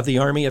remnant of the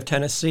Army of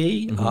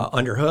Tennessee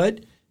under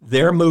Hood,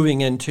 they're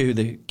moving into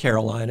the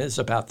Carolinas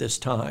about this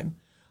time.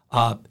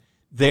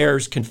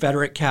 There's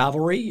Confederate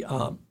cavalry,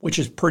 which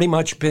has pretty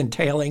much been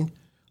tailing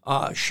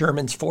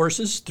Sherman's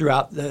forces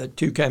throughout the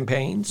two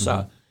campaigns,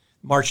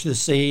 March to the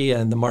Sea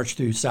and the March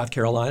through South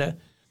Carolina.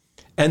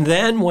 And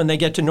then when they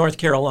get to North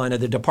Carolina,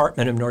 the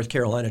Department of North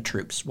Carolina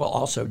troops will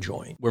also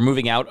join. We're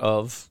moving out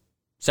of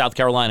South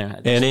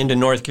Carolina. And into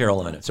North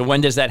Carolina. So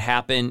when does that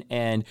happen?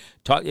 And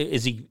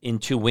is he in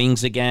two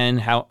wings again?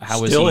 How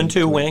is he? Still in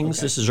two wings.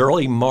 Okay. This is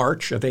early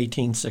March of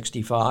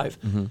 1865.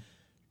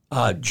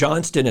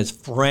 Johnston is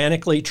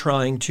frantically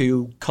trying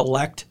to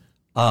collect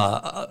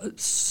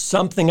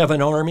something of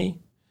an army.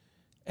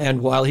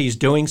 And while he's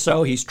doing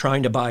so, he's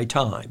trying to buy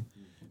time.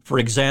 For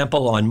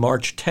example, on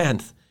March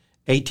 10th,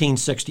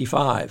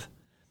 1865,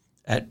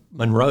 at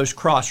Monroe's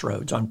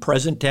Crossroads on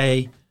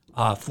present-day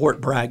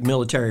Fort Bragg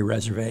Military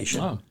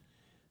Reservation,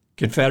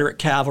 Confederate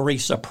cavalry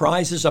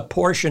surprises a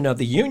portion of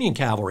the Union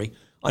cavalry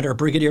under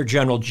Brigadier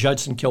General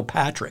Judson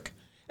Kilpatrick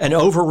and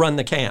overrun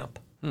the camp.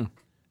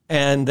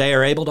 And they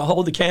are able to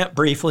hold the camp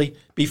briefly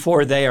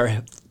before they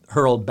are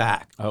hurled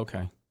back.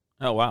 Okay.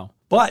 Oh, wow.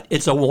 But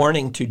it's a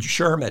warning to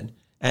Sherman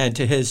and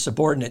to his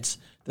subordinates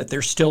that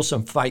there's still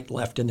some fight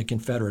left in the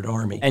Confederate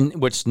Army.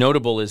 And what's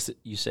notable is that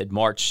you said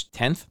March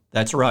 10th?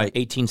 That's right.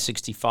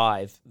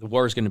 1865. The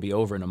war is going to be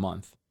over in a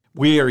month.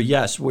 We're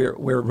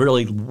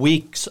really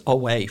weeks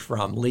away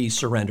from Lee's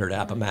surrender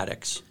to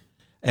Appomattox.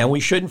 And we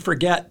shouldn't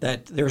forget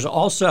that there's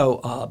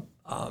also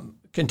a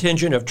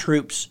contingent of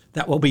troops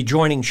that will be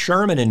joining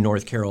Sherman in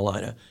North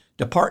Carolina,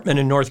 Department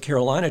of North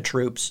Carolina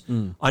troops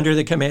under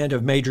the command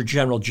of Major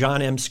General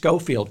John M.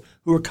 Schofield,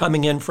 who are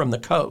coming in from the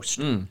coast.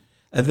 And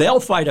they'll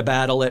fight a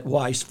battle at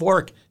Wise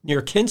Fork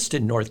near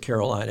Kinston, North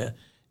Carolina,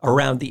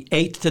 around the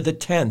 8th to the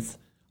 10th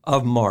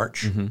of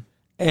March,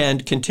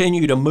 and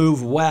continue to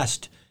move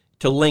west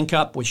to link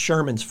up with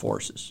Sherman's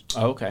forces.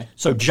 Oh, okay.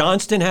 So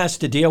Johnston has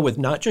to deal with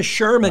not just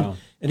Sherman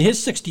and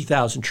his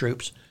 60,000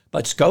 troops,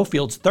 but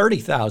Schofield's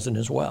 30,000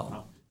 as well.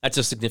 Wow. That's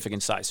a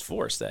significant size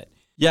force that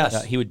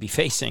yes. He would be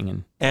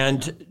facing.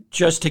 And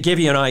just to give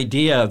you an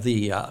idea of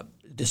the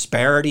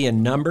disparity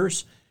in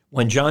numbers,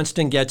 when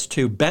Johnston gets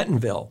to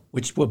Bentonville,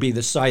 which will be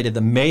the site of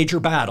the major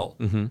battle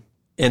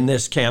in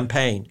this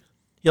campaign,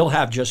 he'll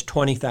have just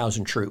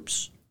 20,000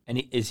 troops.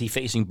 And is he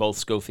facing both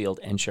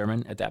Schofield and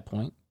Sherman at that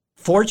point?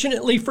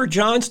 Fortunately for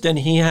Johnston,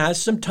 he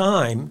has some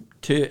time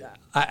to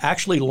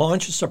actually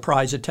launch a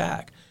surprise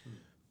attack.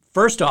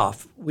 First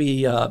off,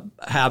 we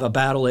have a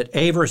battle at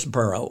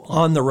Aversboro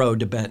on the road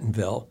to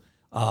Bentonville.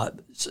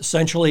 It's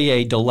essentially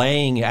a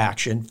delaying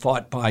action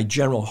fought by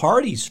General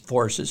Hardee's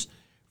forces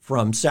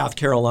from South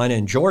Carolina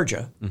and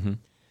Georgia.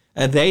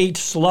 And they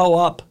slow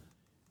up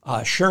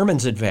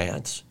Sherman's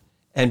advance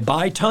and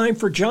buy time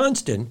for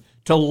Johnston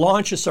to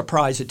launch a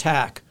surprise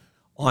attack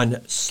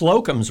on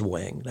Slocum's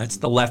wing, that's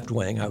the left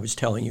wing I was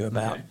telling you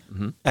about,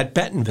 at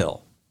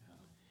Bentonville.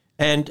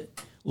 And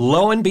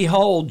lo and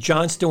behold,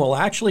 Johnston will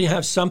actually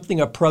have something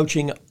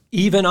approaching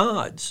even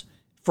odds,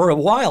 for a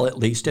while at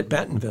least, at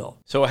Bentonville.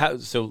 So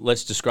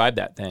let's describe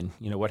that then.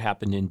 What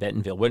happened in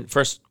Bentonville?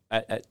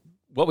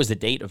 What was the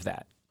date of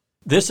that?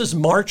 This is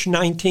March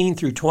 19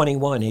 through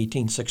 21,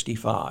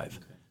 1865.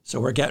 Okay. So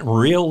we're getting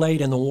real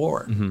late in the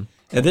war. And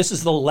this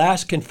is the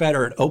last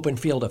Confederate open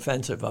field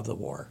offensive of the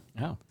war.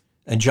 Oh.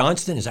 And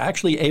Johnston is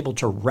actually able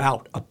to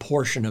rout a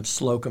portion of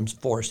Slocum's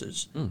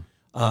forces,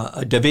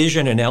 a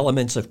division and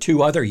elements of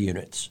two other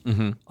units.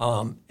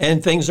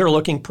 And things are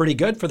looking pretty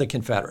good for the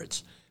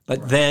Confederates.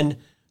 But then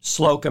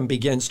Slocum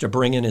begins to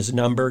bring in his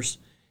numbers,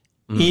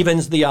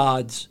 evens the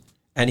odds,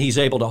 and he's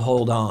able to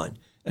hold on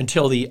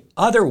until the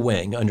other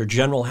wing under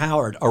General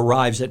Howard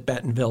arrives at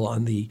Bentonville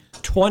on the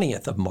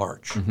 20th of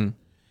March. And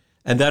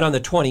then on the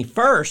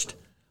 21st,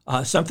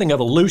 something of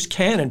a loose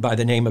cannon by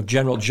the name of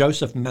General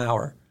Joseph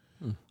Mower,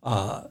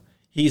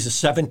 he's a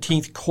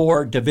 17th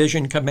Corps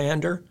division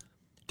commander,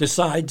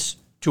 decides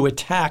to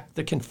attack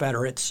the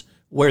Confederates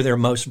where they're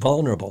most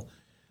vulnerable,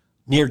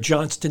 near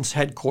Johnston's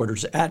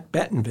headquarters at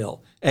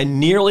Bentonville, and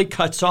nearly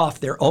cuts off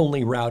their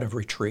only route of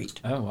retreat.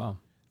 Oh, wow.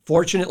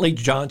 Fortunately,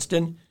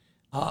 Johnston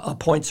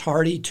appoints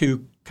Hardee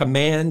to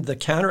command the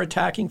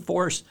counterattacking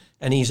force,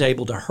 and he's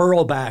able to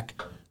hurl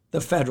back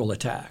the Federal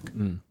attack.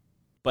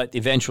 But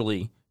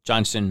eventually,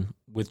 Johnston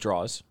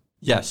withdraws.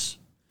 Yes.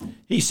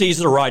 He sees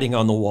the writing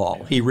on the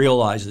wall. He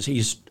realizes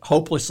he's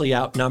hopelessly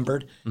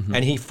outnumbered,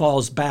 and he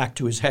falls back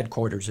to his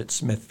headquarters at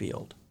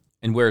Smithfield.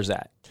 And where is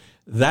that?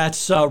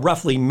 That's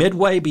roughly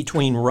midway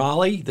between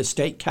Raleigh, the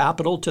state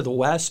capital to the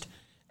west,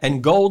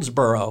 and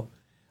Goldsboro,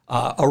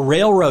 a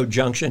railroad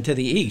junction to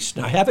the east.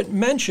 Now, I haven't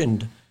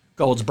mentioned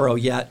Goldsboro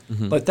yet,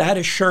 but that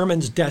is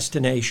Sherman's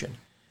destination.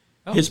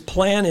 Oh. His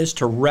plan is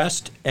to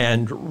rest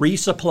and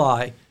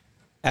resupply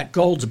at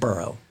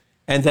Goldsboro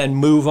and then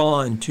move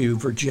on to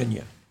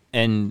Virginia.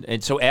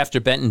 And so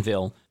after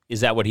Bentonville,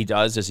 is that what he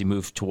does as he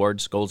moves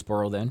towards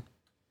Goldsboro then?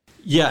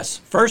 Yes.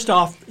 First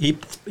off, he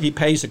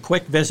pays a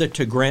quick visit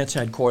to Grant's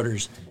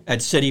headquarters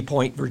at City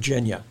Point,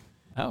 Virginia.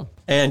 Oh.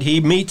 And he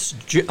meets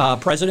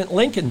President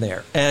Lincoln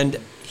there. And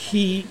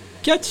he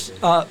gets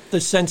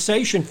the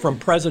sensation from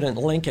President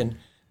Lincoln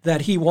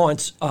that he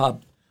wants a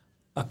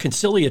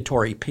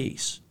conciliatory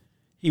peace.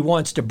 He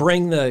wants to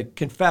bring the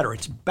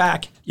Confederates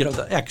back,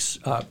 the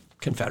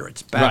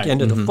ex-Confederates back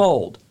into the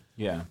fold.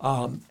 Yeah.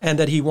 And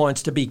that he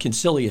wants to be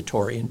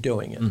conciliatory in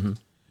doing it.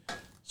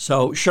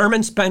 So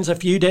Sherman spends a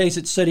few days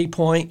at City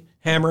Point,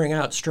 hammering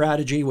out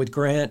strategy with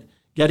Grant,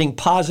 getting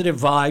positive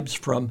vibes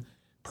from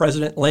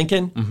President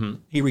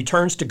Lincoln. He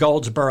returns to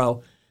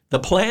Goldsboro. The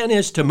plan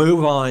is to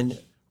move on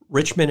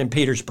Richmond and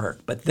Petersburg,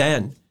 but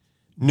then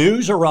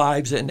news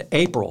arrives in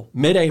mid-April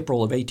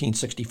of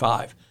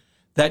 1865,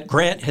 that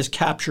Grant has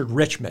captured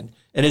Richmond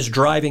and is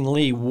driving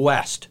Lee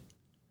west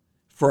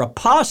for a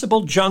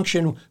possible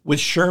junction with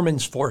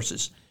Sherman's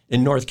forces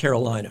in North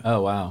Carolina.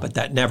 Oh, wow. But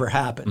that never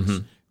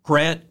happens.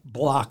 Grant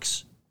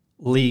blocks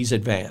Lee's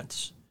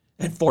advance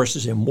and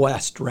forces him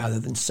west rather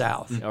than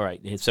south. All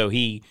right. So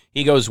he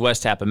goes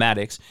west to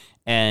Appomattox.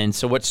 And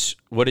so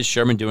what is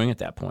Sherman doing at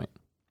that point?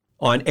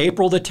 On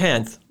April the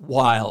 10th,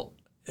 while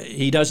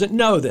he doesn't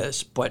know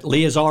this, but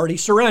Lee has already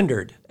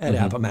surrendered at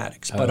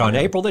Appomattox. But on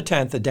April the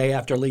 10th, the day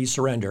after Lee's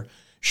surrender,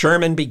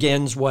 Sherman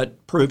begins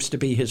what proves to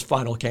be his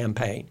final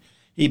campaign.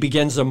 He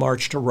begins the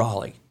march to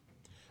Raleigh.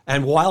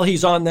 And while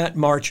he's on that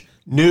march,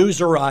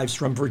 news arrives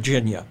from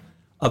Virginia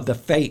of the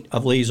fate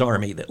of Lee's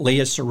army, that Lee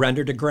has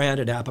surrendered to Grant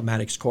at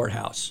Appomattox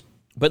Courthouse.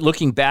 But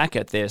looking back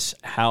at this,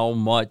 how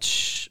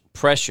much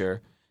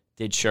pressure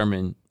did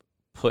Sherman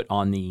put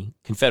on the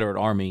Confederate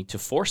Army to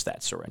force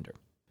that surrender?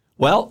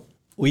 Well,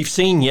 we've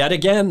seen yet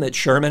again that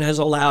Sherman has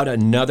allowed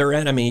another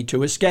enemy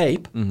to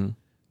escape.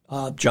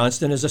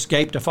 Johnston has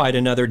escaped to fight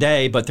another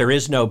day, but there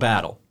is no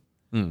battle.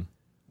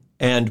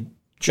 And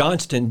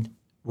Johnston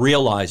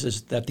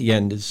realizes that the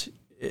end is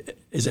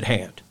at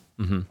hand.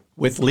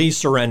 With Lee's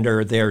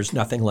surrender, there's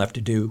nothing left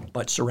to do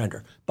but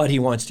surrender. But he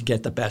wants to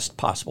get the best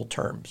possible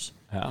terms.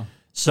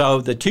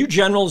 So the two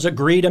generals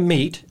agree to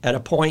meet at a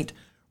point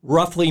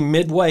roughly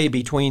midway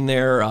between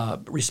their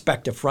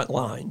respective front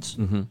lines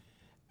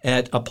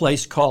at a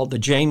place called the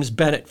James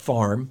Bennett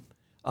Farm,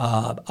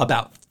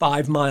 about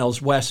 5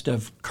 miles west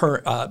of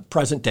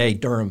present-day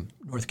Durham,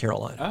 North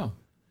Carolina.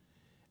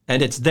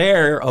 And it's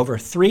there over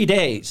 3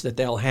 days that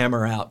they'll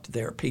hammer out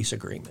their peace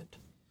agreement.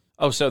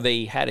 Oh, so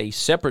they had a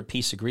separate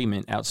peace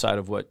agreement outside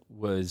of what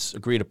was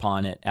agreed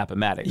upon at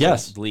Appomattox.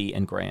 Yes. Lee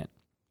and Grant.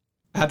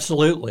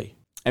 Absolutely.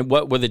 And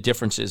what were the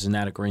differences in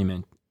that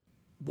agreement?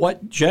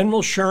 What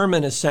General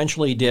Sherman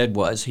essentially did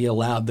was he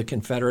allowed the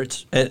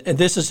Confederates, and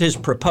this is his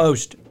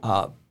proposed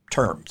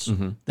terms.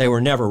 They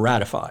were never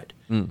ratified.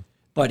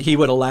 But he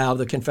would allow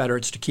the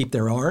Confederates to keep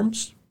their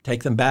arms,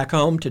 take them back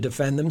home to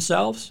defend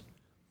themselves.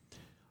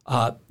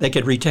 They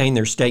could retain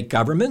their state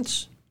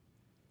governments.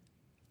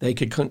 They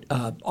could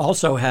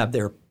also have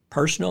their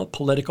personal,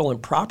 political,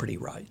 and property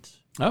rights.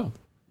 Oh.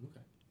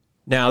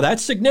 Now,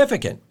 that's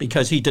significant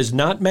because he does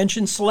not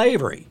mention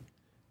slavery,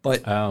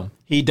 but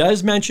he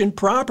does mention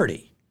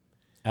property.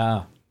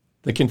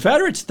 The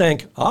Confederates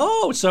think,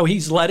 so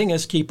he's letting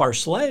us keep our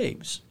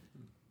slaves,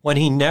 when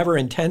he never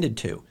intended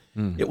to.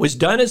 It was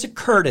done as a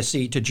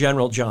courtesy to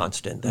General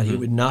Johnston that he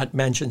would not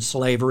mention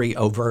slavery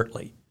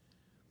overtly.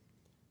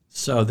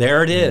 So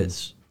there it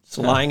is. It's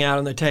lying out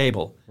on the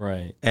table.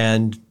 Right.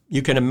 And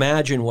you can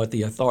imagine what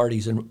the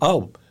authorities...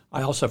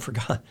 I also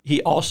forgot.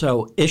 He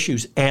also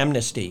issues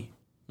amnesty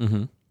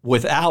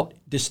without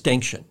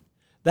distinction.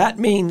 That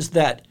means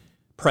that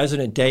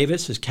President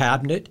Davis, his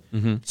cabinet,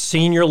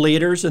 senior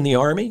leaders in the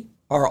Army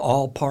are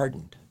all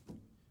pardoned.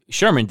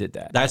 Sherman did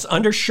that. That's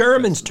under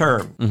Sherman's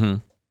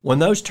term. When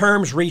those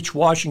terms reached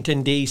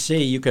Washington,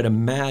 D.C., you could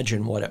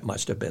imagine what it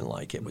must have been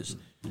like. It was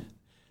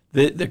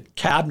the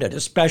cabinet,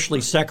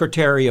 especially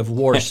Secretary of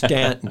War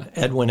Stanton,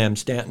 Edwin M.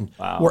 Stanton,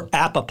 were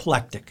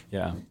apoplectic.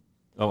 Yeah.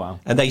 Oh, wow.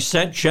 And they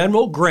sent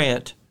General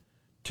Grant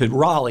to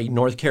Raleigh,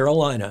 North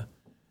Carolina,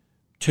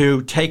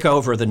 to take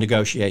over the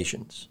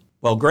negotiations.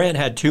 Well, Grant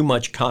had too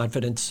much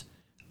confidence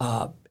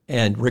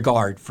and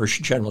regard for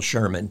General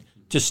Sherman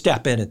to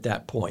step in at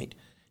that point.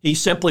 He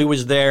simply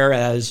was there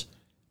as,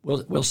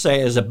 we'll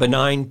say, as a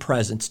benign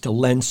presence to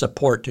lend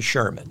support to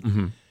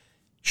Sherman.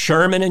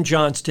 Sherman and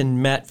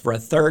Johnston met for a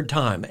third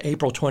time,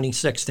 April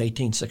 26,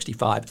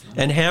 1865,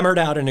 and hammered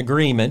out an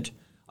agreement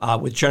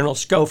with General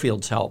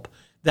Schofield's help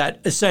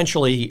that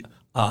essentially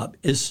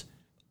is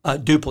a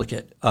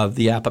duplicate of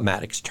the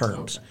Appomattox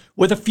terms,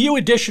 with a few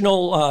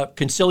additional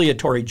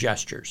conciliatory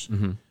gestures,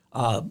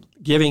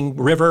 giving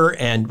river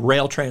and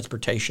rail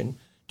transportation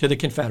to the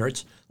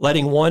Confederates,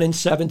 letting 1 in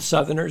 7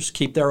 Southerners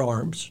keep their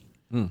arms.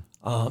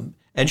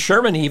 And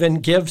Sherman even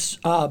gives,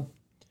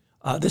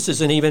 this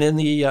isn't even in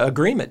the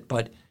agreement,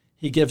 but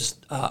he gives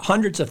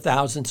hundreds of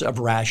thousands of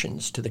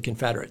rations to the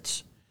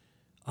Confederates.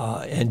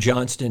 And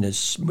Johnston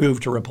is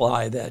moved to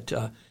reply that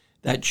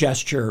that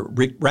gesture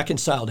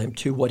reconciled him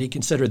to what he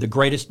considered the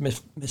greatest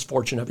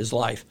misfortune of his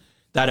life,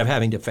 that of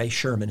having to face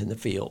Sherman in the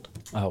field.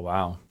 Oh,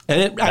 wow.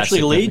 And it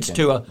actually leads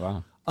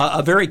to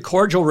a very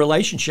cordial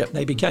relationship.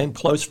 They became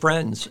close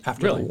friends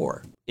after the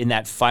war. In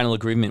that final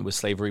agreement, was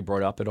slavery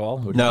brought up at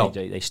all? Or No.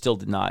 They still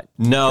did not?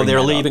 No,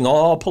 they're leaving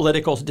all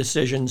political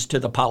decisions to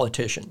the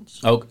politicians.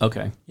 Oh,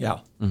 okay. Yeah.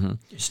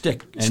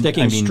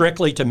 Sticking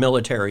strictly to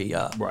military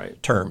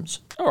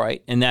terms. All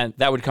right. And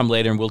that would come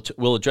later, and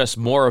we'll address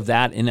more of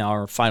that in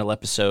our final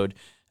episode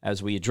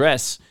as we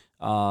address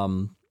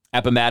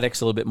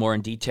Appomattox a little bit more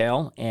in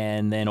detail,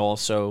 and then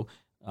also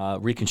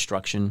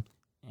Reconstruction,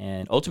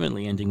 and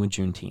ultimately ending with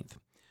Juneteenth.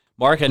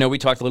 Mark, I know we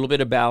talked a little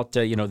bit about,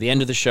 the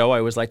end of the show. I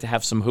always like to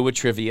have some Whoa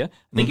trivia.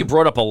 I think you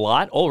brought up a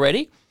lot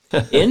already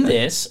in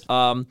this.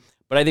 But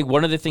I think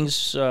one of the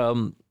things,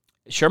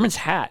 Sherman's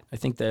hat, I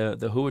think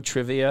the Whoa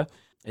trivia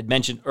had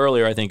mentioned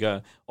earlier, I think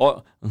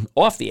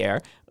off the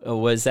air,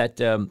 was that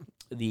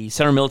the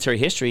Center of Military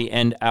History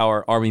and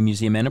our Army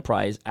Museum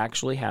Enterprise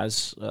actually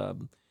has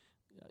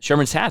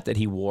Sherman's hat that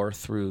he wore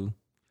through.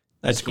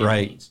 That's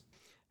great.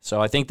 So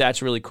I think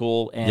that's really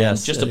cool. And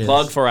yes, just a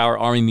plug for our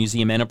Army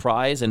Museum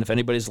Enterprise. And if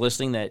anybody's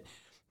listening that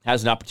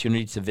has an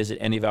opportunity to visit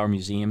any of our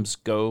museums,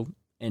 go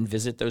and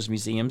visit those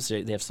museums.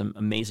 They have some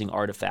amazing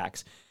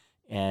artifacts.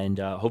 And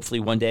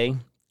hopefully one day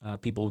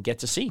people will get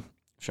to see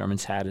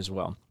Sherman's hat as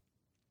well.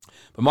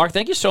 But Mark,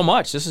 thank you so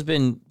much. This has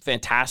been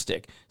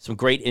fantastic. Some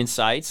great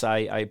insights. I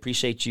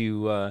appreciate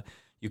you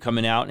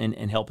coming out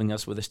and helping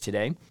us with us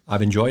today.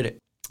 I've enjoyed it.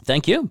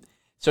 Thank you.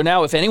 So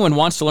now, if anyone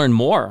wants to learn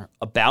more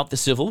about the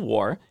Civil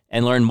War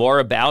and learn more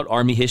about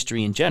Army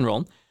history in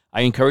general,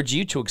 I encourage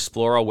you to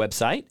explore our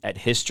website at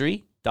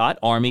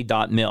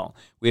history.army.mil.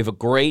 We have a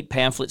great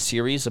pamphlet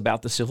series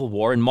about the Civil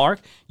War. And Mark,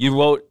 you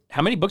wrote,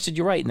 how many books did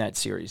you write in that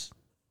series?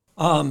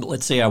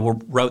 Let's see, I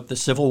wrote The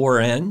Civil War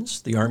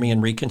Ends, The Army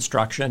and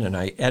Reconstruction, and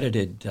I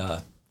edited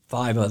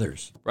 5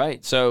 others.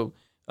 Right. So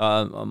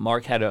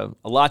Mark had a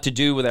lot to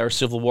do with our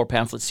Civil War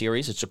pamphlet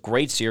series. It's a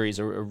great series,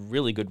 a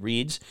really good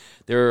reads.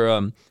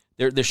 They're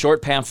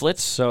short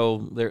pamphlets,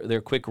 so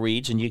they're quick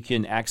reads, and you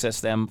can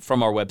access them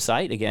from our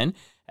website, again,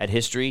 at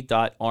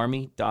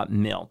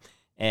history.army.mil.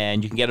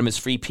 And you can get them as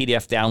free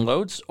PDF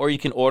downloads, or you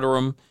can order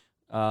them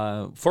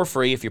for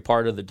free if you're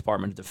part of the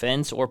Department of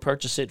Defense, or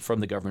purchase it from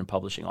the Government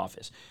Publishing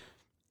Office.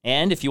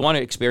 And if you want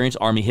to experience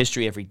Army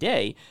history every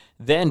day,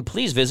 then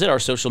please visit our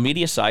social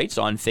media sites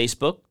on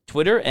Facebook,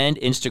 Twitter, and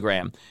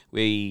Instagram.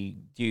 We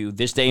do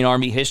This Day in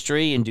Army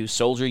History and do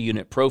soldier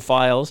unit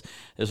profiles.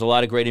 There's a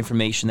lot of great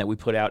information that we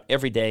put out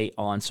every day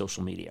on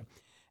social media.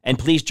 And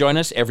please join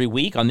us every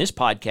week on this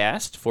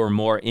podcast for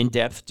more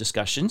in-depth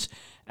discussions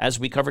as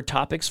we cover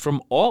topics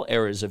from all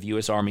eras of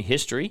U.S. Army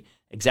history,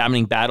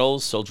 examining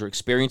battles, soldier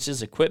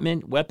experiences,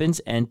 equipment, weapons,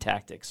 and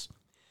tactics.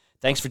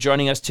 Thanks for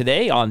joining us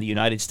today on the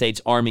United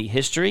States Army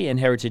History and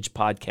Heritage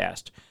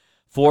Podcast.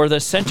 For the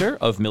Center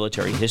of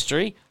Military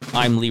History,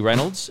 I'm Lee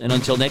Reynolds, and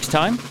until next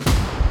time,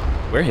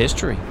 we're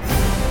history.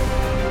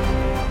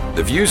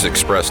 The views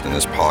expressed in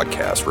this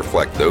podcast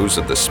reflect those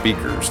of the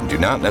speakers and do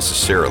not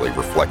necessarily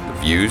reflect the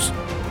views,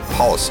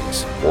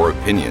 policies, or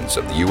opinions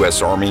of the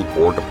U.S. Army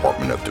or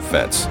Department of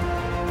Defense.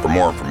 For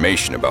more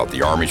information about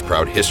the Army's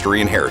proud history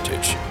and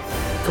heritage,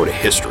 go to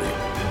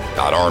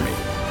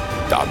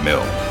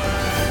history.army.mil.